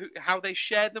how they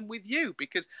share them with you,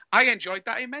 because I enjoyed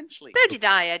that immensely. So did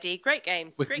I, Eddie. Great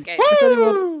game. Great game.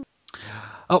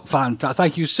 Oh, fantastic.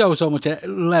 Thank you so much.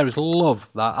 Hilarious. Love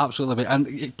that. Absolutely.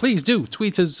 And please do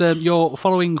tweet us your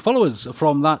followers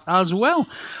from that as well.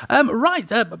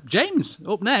 James,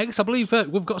 up next. I believe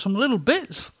we've got some little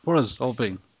bits for us,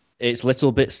 Albin. It's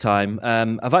little bits time.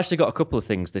 I've actually got a couple of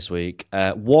things this week.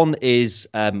 One is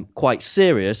quite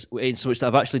serious, in so much that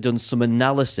I've actually done some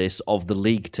analysis of the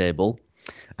league table.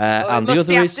 And the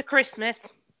other is after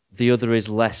Christmas. The other is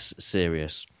less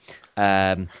serious.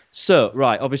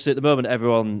 Obviously at the moment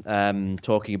everyone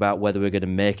talking about whether we're going to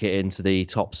make it into the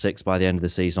top 6 by the end of the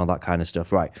season, all that kind of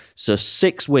stuff. Right. So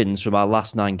 6 wins from our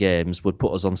last 9 games would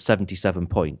put us on 77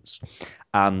 points.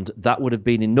 And that would have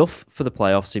been enough for the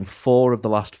playoffs in 4 of the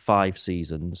last 5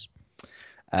 seasons.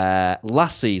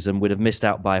 Last season we'd have missed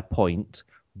out by a point.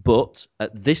 But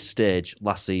at this stage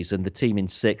last season, the team in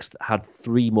 6th had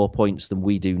 3 more points than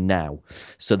we do now.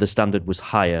 So the standard was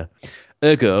higher.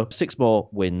 Ergo, 6 more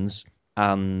wins,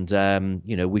 and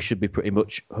we should be pretty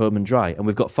much home and dry. And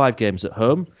we've got 5 games at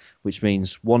home, which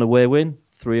means 1 away win,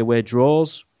 3 away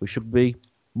draws. We should be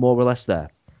more or less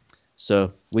there.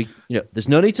 So there's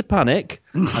no need to panic.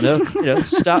 I know,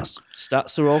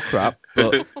 stats are all crap,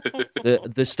 but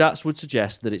the stats would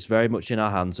suggest that it's very much in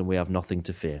our hands, and we have nothing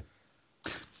to fear.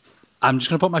 I'm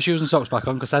just going to put my shoes and socks back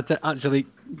on because I actually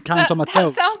count on my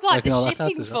toes. That sounds like the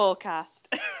shipping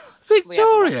forecast.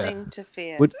 Victoria. We have nothing to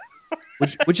fear.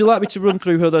 Would you like me to run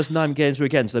through who those 9 games were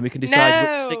again, so then we can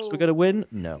decide which 6 we're going to win?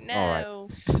 No. All right.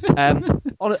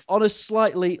 On a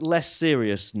slightly less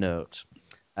serious note,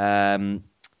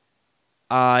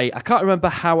 I can't remember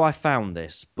how I found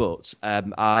this, but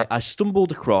I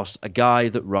stumbled across a guy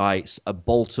that writes a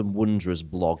Bolton Wanderers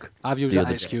blog. I've used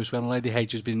that excuse when Lady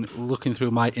H has been looking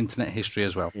through my internet history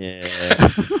as well. Yeah.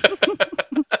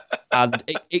 And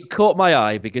it caught my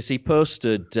eye because he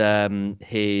posted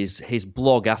his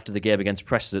blog after the game against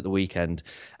Preston at the weekend,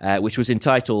 which was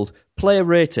entitled Player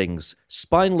Ratings,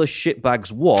 Spineless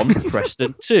Shitbags 1,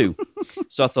 Preston 2.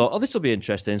 So I thought, this will be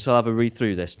interesting, so I'll have a read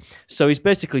through this. So he's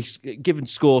basically given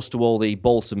scores to all the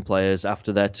Bolton players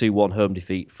after their 2-1 home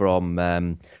defeat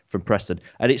from Preston.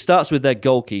 And it starts with their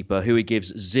goalkeeper, who he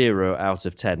gives 0 out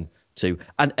of 10. To.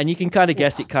 And you can kind of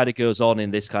guess it kind of goes on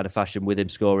in this kind of fashion with him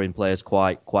scoring players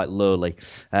quite lowly.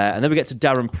 And then we get to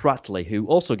Darren Pratley, who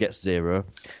also gets 0.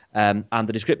 And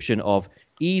the description of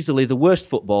easily the worst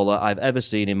footballer I've ever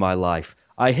seen in my life.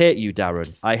 I hate you,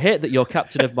 Darren. I hate that you're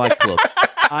captain of my club.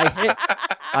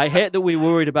 I hate that we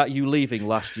worried about you leaving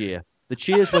last year. The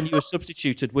cheers when you were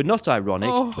substituted were not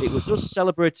ironic. It was us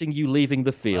celebrating you leaving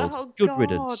the field. Good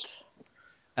riddance.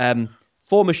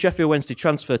 Former Sheffield Wednesday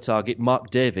transfer target Mark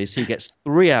Davies, he gets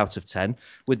 3 out of 10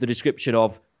 with the description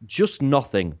of just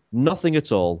nothing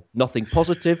at all. Nothing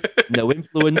positive, no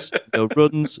influence, no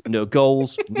runs, no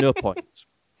goals, no points.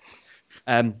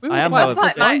 I am, however,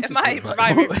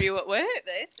 my review at work.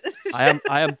 This.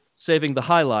 I am saving the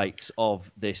highlight of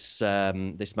this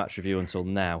this match review until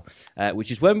now,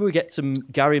 which is when we get to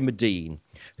Gary Medine,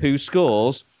 who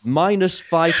scores minus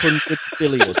 500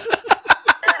 billion.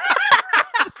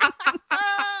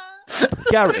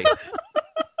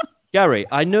 Gary,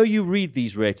 I know you read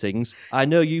these ratings. I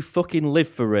know you fucking live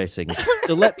for ratings.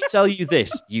 So let me tell you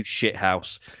this, you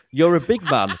shithouse. You're a big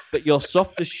man, but you're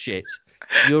soft as shit.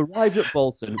 You arrived at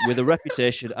Bolton with a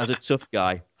reputation as a tough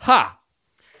guy. Ha!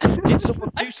 Did someone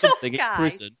do something in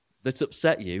prison that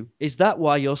upset you? Is that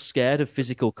why you're scared of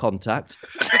physical contact?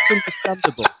 It's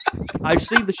understandable. I've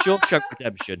seen the Shawshank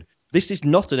Redemption. This is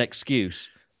not an excuse.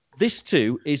 This,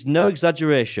 too, is no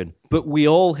exaggeration, but we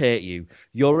all hate you.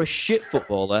 You're a shit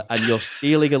footballer and you're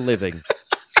stealing a living.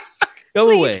 Go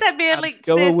Please away. Send me a link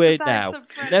to go this, away now.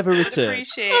 Never return.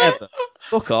 Ever.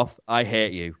 Fuck off. I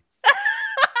hate you.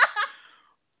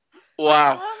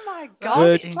 Wow. Oh my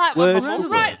God. It's like my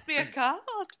mum writes me a card.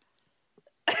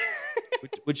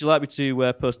 Would you like me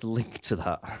to post a link to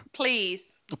that?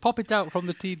 Please. Pop it out from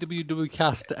the TWW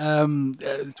Cast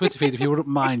Twitter feed if you wouldn't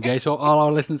mind, Jay, so all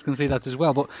our listeners can see that as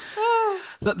well. But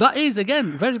that is,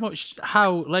 again, very much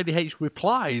how Lady H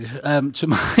replied to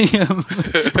my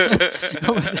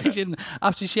conversation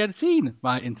after she had seen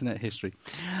my internet history.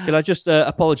 Can I just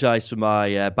apologise for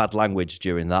my bad language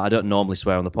during that? I don't normally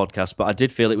swear on the podcast, but I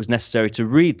did feel it was necessary to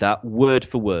read that word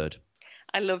for word.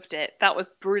 I loved it. That was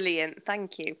brilliant.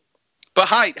 Thank you. But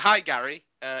hi, Gary,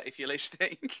 if you're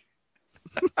listening.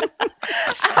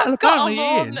 I've got a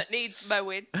lawn that needs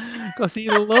mowing. Because he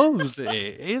loves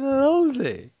it. He loves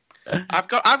it. I've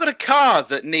got a car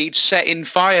that needs setting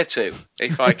fire to.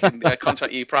 If I can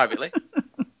contact you privately.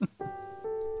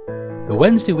 The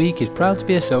Wednesday Week is proud to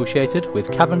be associated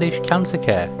with Cavendish Cancer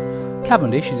Care.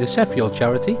 Cavendish is a Sheffield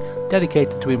charity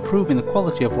dedicated to improving the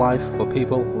quality of life for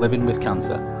people living with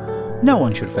cancer. No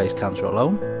one should face cancer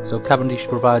alone, so Cavendish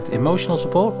provides emotional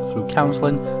support through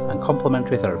counselling and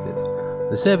complementary therapies.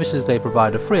 The services they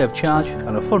provide are free of charge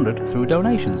and are funded through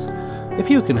donations. If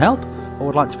you can help or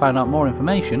would like to find out more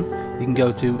information, you can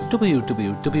go to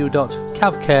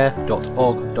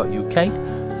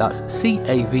www.cavcare.org.uk. That's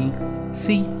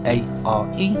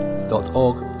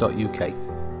CAVCARE.org.uk.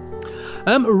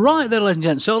 Right then, ladies and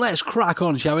gents, so let's crack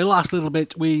on, shall we? Last little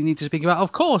bit we need to speak about,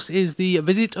 of course, is the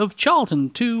visit of Charlton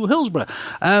to Hillsborough.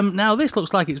 Now, this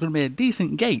looks like it's going to be a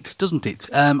decent gate, doesn't it?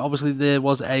 Obviously, there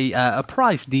was a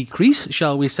price decrease,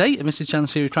 shall we say. Mr.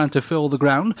 Chancellor trying to fill the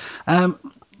ground.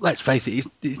 Let's face it,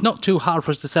 it's not too hard for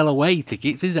us to sell away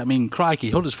tickets, is it? I mean, crikey,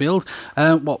 Huddersfield,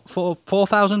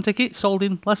 4,000 tickets sold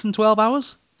in less than 12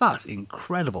 hours? That's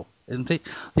incredible, isn't it?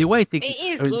 The away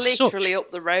tickets It is literally up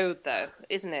the road, though,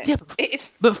 isn't it? Yeah,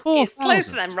 it's 4,000. It's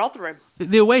closer than Rotherham.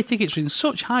 The away tickets are in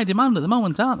such high demand at the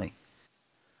moment, aren't they?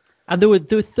 And there were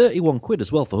 31 quid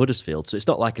as well for Huddersfield, so it's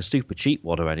not like a super cheap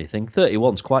one or anything.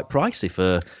 31's quite pricey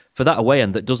for that away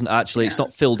end that doesn't actually, it's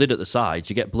not filled in at the sides.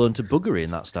 You get blown to buggery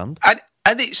in that stand.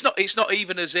 And it's not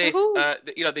even as if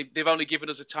they've only given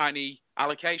us a tiny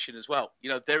allocation as well.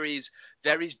 There is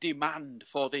demand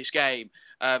for this game.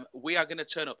 We are going to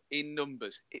turn up in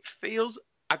numbers. It feels,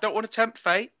 I don't want to tempt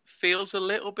fate, feels a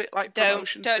little bit like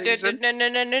promotion season.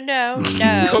 No.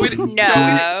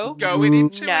 Going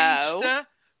into Easter.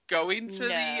 Going to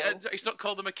the it's not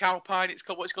called the McAlpine, it's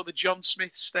called what's called the John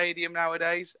Smith Stadium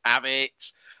nowadays. Have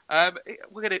it.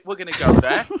 We're gonna go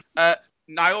there.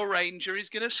 Niall Ranger is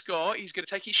going to score. He's going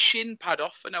to take his shin pad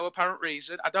off for no apparent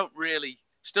reason.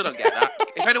 Still don't get that.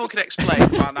 If anyone can explain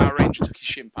why Niall Ranger took his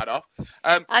shin pad off.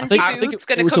 Andy Booth's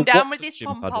going to come down with his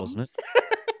pom-poms. Wasn't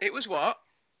it was what?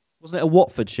 Wasn't it a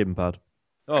Watford shin pad?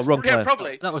 Oh, wrong player. Yeah,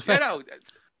 probably. That was Fessy.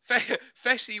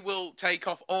 Fessy will take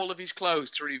off all of his clothes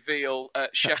to reveal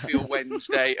Sheffield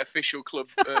Wednesday official club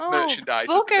merchandise.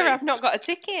 Bugger, I've not got a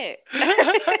ticket.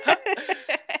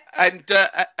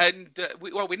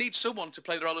 We need someone to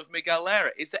play the role of Miguel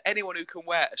Lera. Is there anyone who can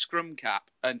wear a scrum cap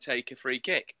and take a free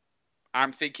kick?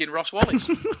 I'm thinking Ross Wallace.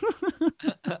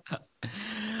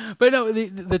 But no,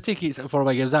 the tickets for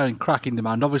away games are in cracking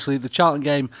demand. Obviously, the Charlton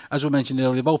game, as we mentioned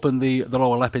earlier, they've opened the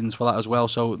lower Leppings for that as well.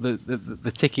 So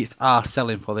the tickets are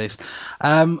selling for this.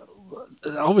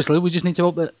 Obviously, we just need to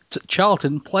hope that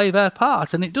Charlton play their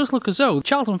part, and it does look as though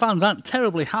Charlton fans aren't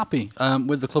terribly happy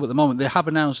with the club at the moment. They have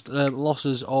announced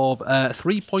losses of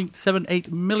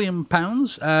 £3.78 million.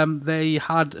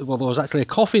 There was actually a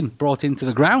coffin brought into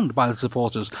the ground by the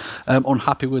supporters,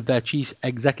 unhappy with their chief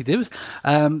executives.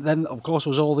 Then, of course,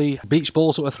 was all the beach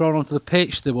balls that were thrown onto the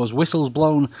pitch. There was whistles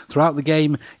blown throughout the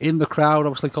game in the crowd,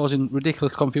 obviously causing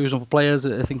ridiculous confusion for players,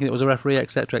 thinking it was a referee,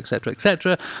 etc., etc.,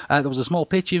 etc. There was a small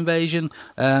pitch invasion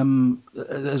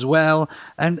as well,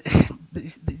 and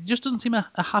it just doesn't seem a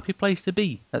happy place to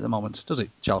be at the moment, does it,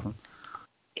 Charlton?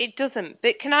 It doesn't,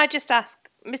 but can I just ask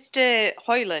Mr.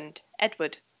 Hoyland,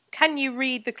 Edward, can you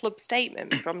read the club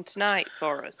statement from tonight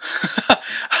for us?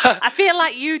 I feel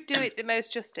like you do it the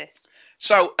most justice.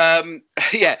 So,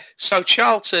 so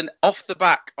Charlton, off the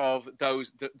back of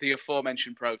the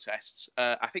aforementioned protests,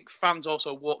 I think fans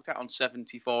also walked out on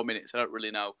 74 minutes. I don't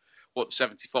really know what the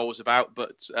 74 was about,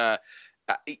 but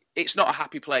it's not a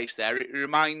happy place there. It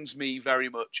reminds me very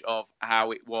much of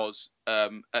how it was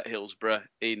at Hillsborough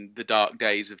in the dark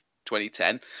days of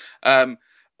 2010.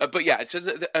 But yeah,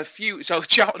 so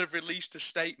Charlton have released a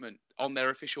statement on their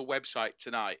official website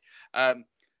tonight.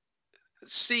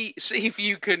 See if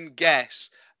you can guess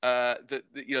that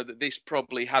this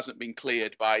probably hasn't been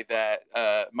cleared by their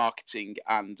marketing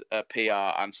and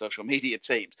PR and social media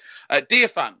teams. Dear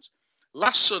fans,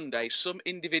 last Sunday, some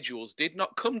individuals did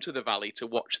not come to the Valley to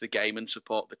watch the game and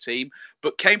support the team,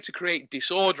 but came to create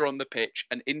disorder on the pitch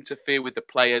and interfere with the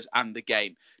players and the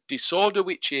game. Disorder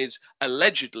which is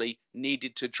allegedly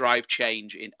needed to drive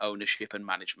change in ownership and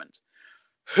management.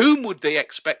 Whom would they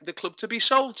expect the club to be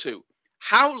sold to?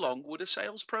 How long would a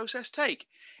sales process take?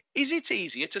 Is it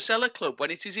easier to sell a club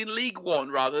when it is in League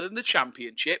One rather than the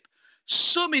Championship?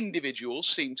 Some individuals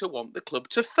seem to want the club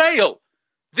to fail.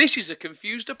 This is a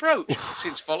confused approach,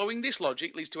 since following this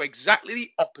logic leads to exactly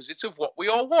the opposite of what we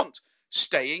all want,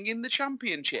 staying in the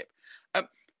Championship.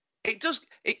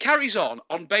 It carries on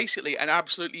basically an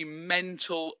absolutely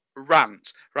mental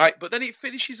rant, right? But then it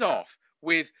finishes off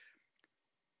with,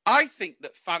 I think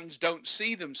that fans don't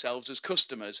see themselves as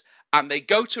customers, and they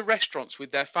go to restaurants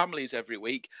with their families every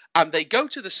week, and they go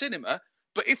to the cinema,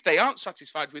 but if they aren't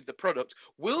satisfied with the product,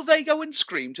 will they go and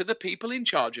scream to the people in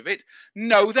charge of it?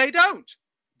 No, they don't.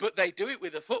 But they do it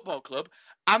with a football club,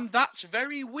 and that's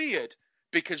very weird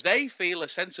because they feel a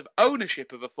sense of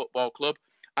ownership of a football club,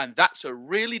 and that's a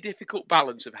really difficult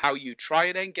balance of how you try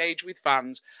and engage with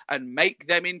fans and make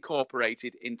them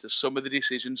incorporated into some of the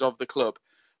decisions of the club. ...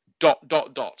 So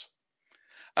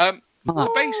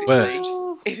basically,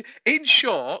 in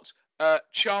short,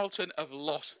 Charlton have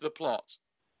lost the plot.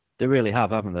 They really have,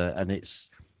 haven't they? And it's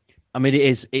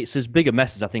as big a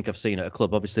mess as I think I've seen at a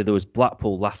club. Obviously, there was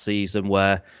Blackpool last season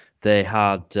where they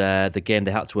had the game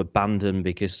they had to abandon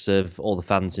because of all the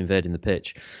fans invading the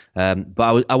pitch.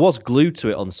 But I was glued to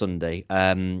it on Sunday,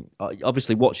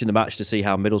 obviously watching the match to see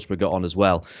how Middlesbrough got on as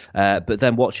well. But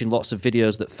then watching lots of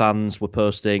videos that fans were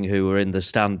posting who were in the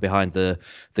stand behind the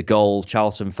goal,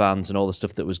 Charlton fans and all the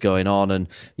stuff that was going on. And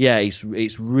yeah, it's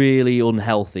really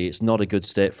unhealthy. It's not a good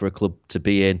state for a club to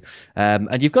be in.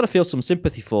 And you've got to feel some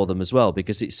sympathy for them as well,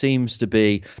 because it seems to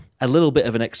be a little bit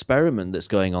of an experiment that's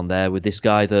going on there with this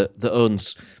guy that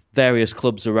owns various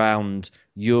clubs around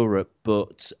Europe,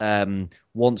 but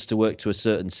wants to work to a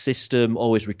certain system,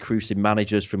 always recruiting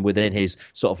managers from within his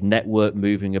sort of network,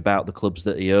 moving about the clubs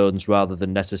that he owns, rather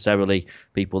than necessarily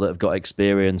people that have got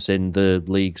experience in the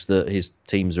leagues that his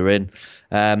teams are in.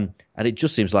 And it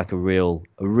just seems like a real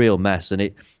mess. And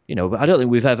I don't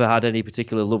think we've ever had any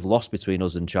particular love lost between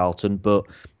us and Charlton, but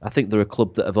I think they're a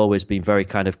club that have always been very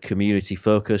kind of community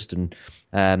focused and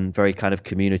very kind of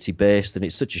community based. And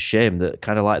it's such a shame that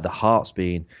kind of like the heart's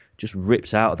being just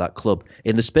ripped out of that club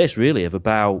in the space really of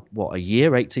about, a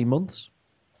year, 18 months?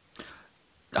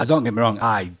 Don't get me wrong,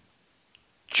 I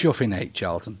chuffing hate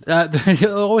Charlton. They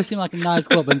always seem like a nice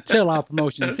club until our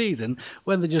promotion season,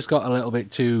 when they just got a little bit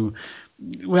too,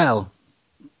 well,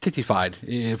 tittified,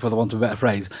 for the want of a better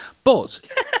phrase. But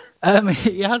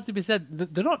it has to be said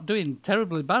that they're not doing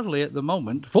terribly badly at the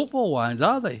moment, football-wise,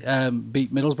 are they?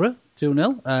 Beat Middlesbrough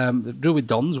 2-0. Drew with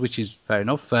Dons, which is fair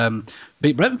enough.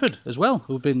 Beat Brentford as well,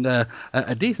 who've been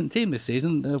a decent team this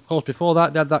season. Of course, before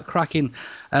that, they had that cracking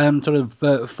sort of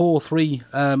 4-3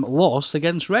 loss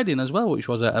against Reading as well, which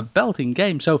was a belting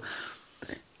game. So,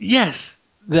 yes,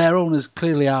 their owners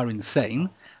clearly are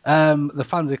insane. The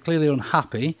fans are clearly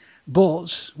unhappy.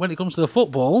 But when it comes to the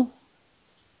football,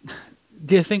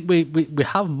 do you think we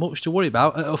have much to worry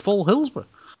about at a full Hillsborough?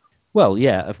 Well,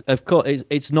 yeah, of course,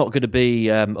 it's not going to be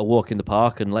a walk in the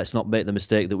park, and let's not make the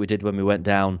mistake that we did when we went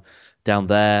down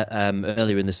there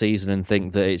earlier in the season and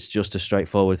think that it's just a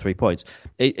straightforward 3 points.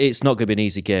 It's not going to be an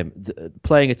easy game.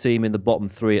 Playing a team in the bottom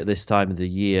three at this time of the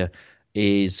year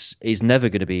is never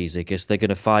going to be easy, because they're going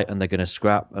to fight and they're going to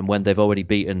scrap. And when they've already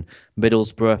beaten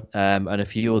Middlesbrough and a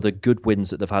few other good wins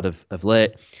that they've had of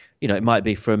late, it might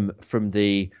be from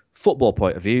the football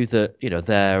point of view that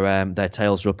their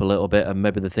tails are up a little bit, and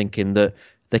maybe they're thinking that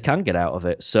they can get out of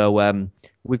it. So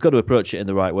we've got to approach it in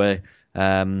the right way.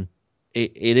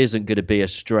 It isn't going to be a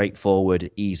straightforward,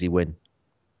 easy win,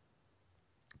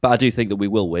 but I do think that we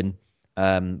will win.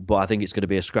 But I think it's going to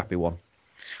be a scrappy one.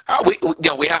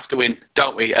 We have to win,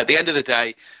 don't we? At the end of the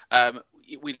day,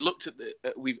 we looked at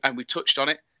we touched on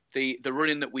it. The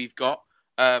running that we've got,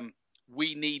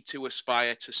 we need to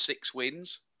aspire to 6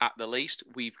 wins at the least.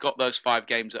 We've got those 5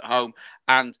 games at home,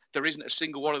 and there isn't a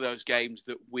single one of those games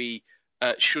that we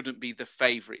shouldn't be the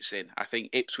favourites in. I think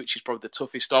Ipswich is probably the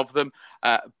toughest of them,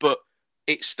 but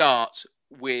it starts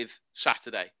with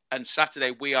Saturday. And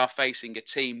Saturday we are facing a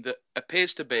team that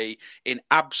appears to be in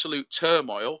absolute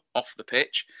turmoil off the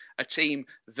pitch, a team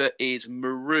that is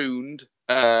marooned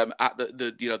at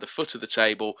the foot of the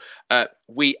table.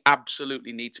 We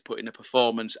absolutely need to put in a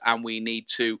performance, and we need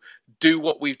to do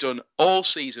what we've done all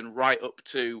season right up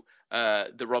to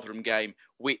the Rotherham game,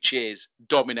 which is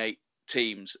dominate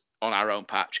teams on our own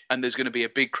patch. And there's going to be a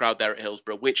big crowd there at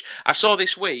Hillsborough, which I saw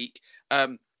this week.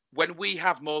 When we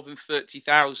have more than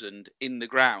 30,000 in the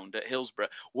ground at Hillsborough,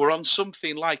 we're on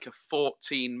something like a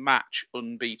 14-match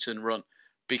unbeaten run,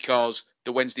 because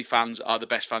the Wednesday fans are the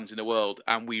best fans in the world,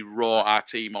 and we roar our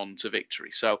team on to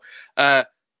victory. So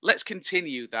let's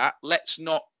continue that. Let's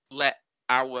not let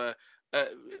our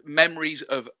memories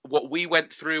of what we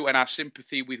went through and our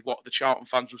sympathy with what the Charlton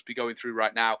fans must be going through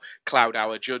right now cloud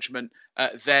our judgment.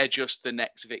 They're just the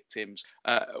next victims.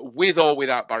 With or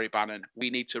without Barry Bannon, we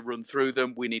need to run through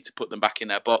them. We need to put them back in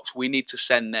their box. We need to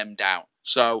send them down.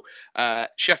 So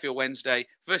Sheffield Wednesday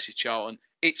versus Charlton,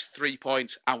 it's 3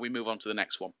 points, and we move on to the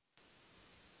next one.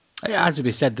 As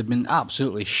we said, they've been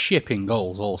absolutely shipping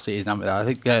goals all season, haven't they? I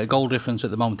think goal difference at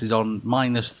the moment is on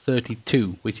minus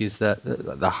 32, which is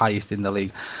the highest in the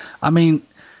league. I mean,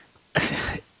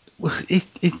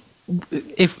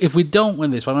 if we don't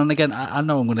win this one, and again, I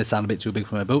know I'm going to sound a bit too big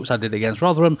for my boots. I did it against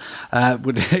Rotherham,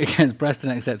 we did it against Preston,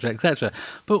 etc., etc.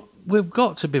 But we've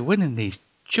got to be winning these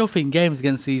chuffing games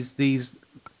against these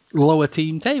lower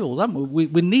team tables, haven't we?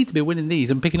 We need to be winning these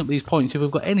and picking up these points if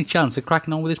we've got any chance of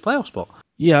cracking on with this playoff spot.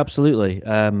 Yeah, absolutely.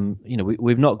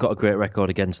 We've not got a great record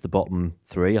against the bottom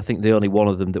 3. I think the only one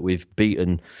of them that we've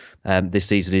beaten this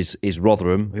season is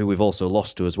Rotherham, who we've also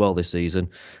lost to as well this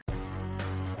season.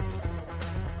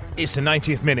 It's the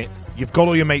 90th minute. You've got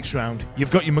all your mates round. You've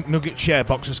got your McNugget share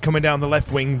boxes coming down the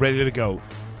left wing ready to go.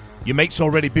 Your mate's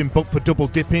already been booked for double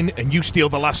dipping, and you steal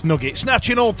the last nugget,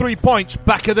 snatching all 3 points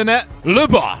back of the net. Le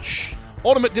Bosch.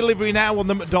 Order McDelivery now on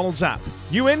the McDonald's app.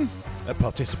 You in? At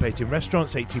participating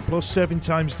restaurants, 18 plus, serving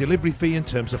times, delivery fee and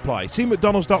terms apply. See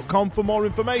mcdonalds.com for more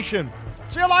information.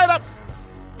 See you later.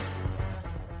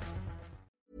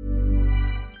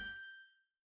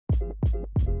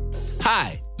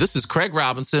 Hi, this is Craig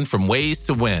Robinson from Ways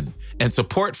to Win, and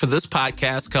support for this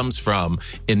podcast comes from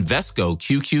Invesco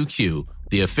QQQ,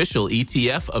 the official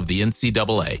ETF of the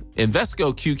NCAA.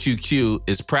 Invesco QQQ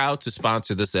is proud to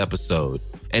sponsor this episode,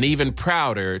 and even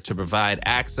prouder to provide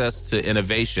access to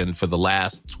innovation for the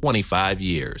last 25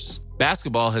 years.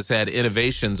 Basketball has had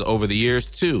innovations over the years,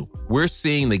 too. We're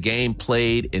seeing the game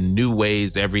played in new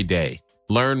ways every day.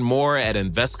 Learn more at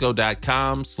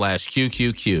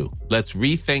Invesco.com/QQQ. Let's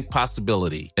rethink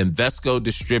possibility. Invesco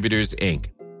Distributors, Inc.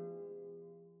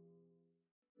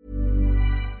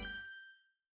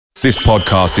 This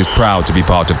podcast is proud to be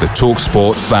part of the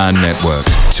TalkSport Fan Network.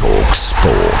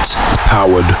 TalkSport.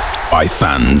 Powered by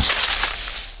fans.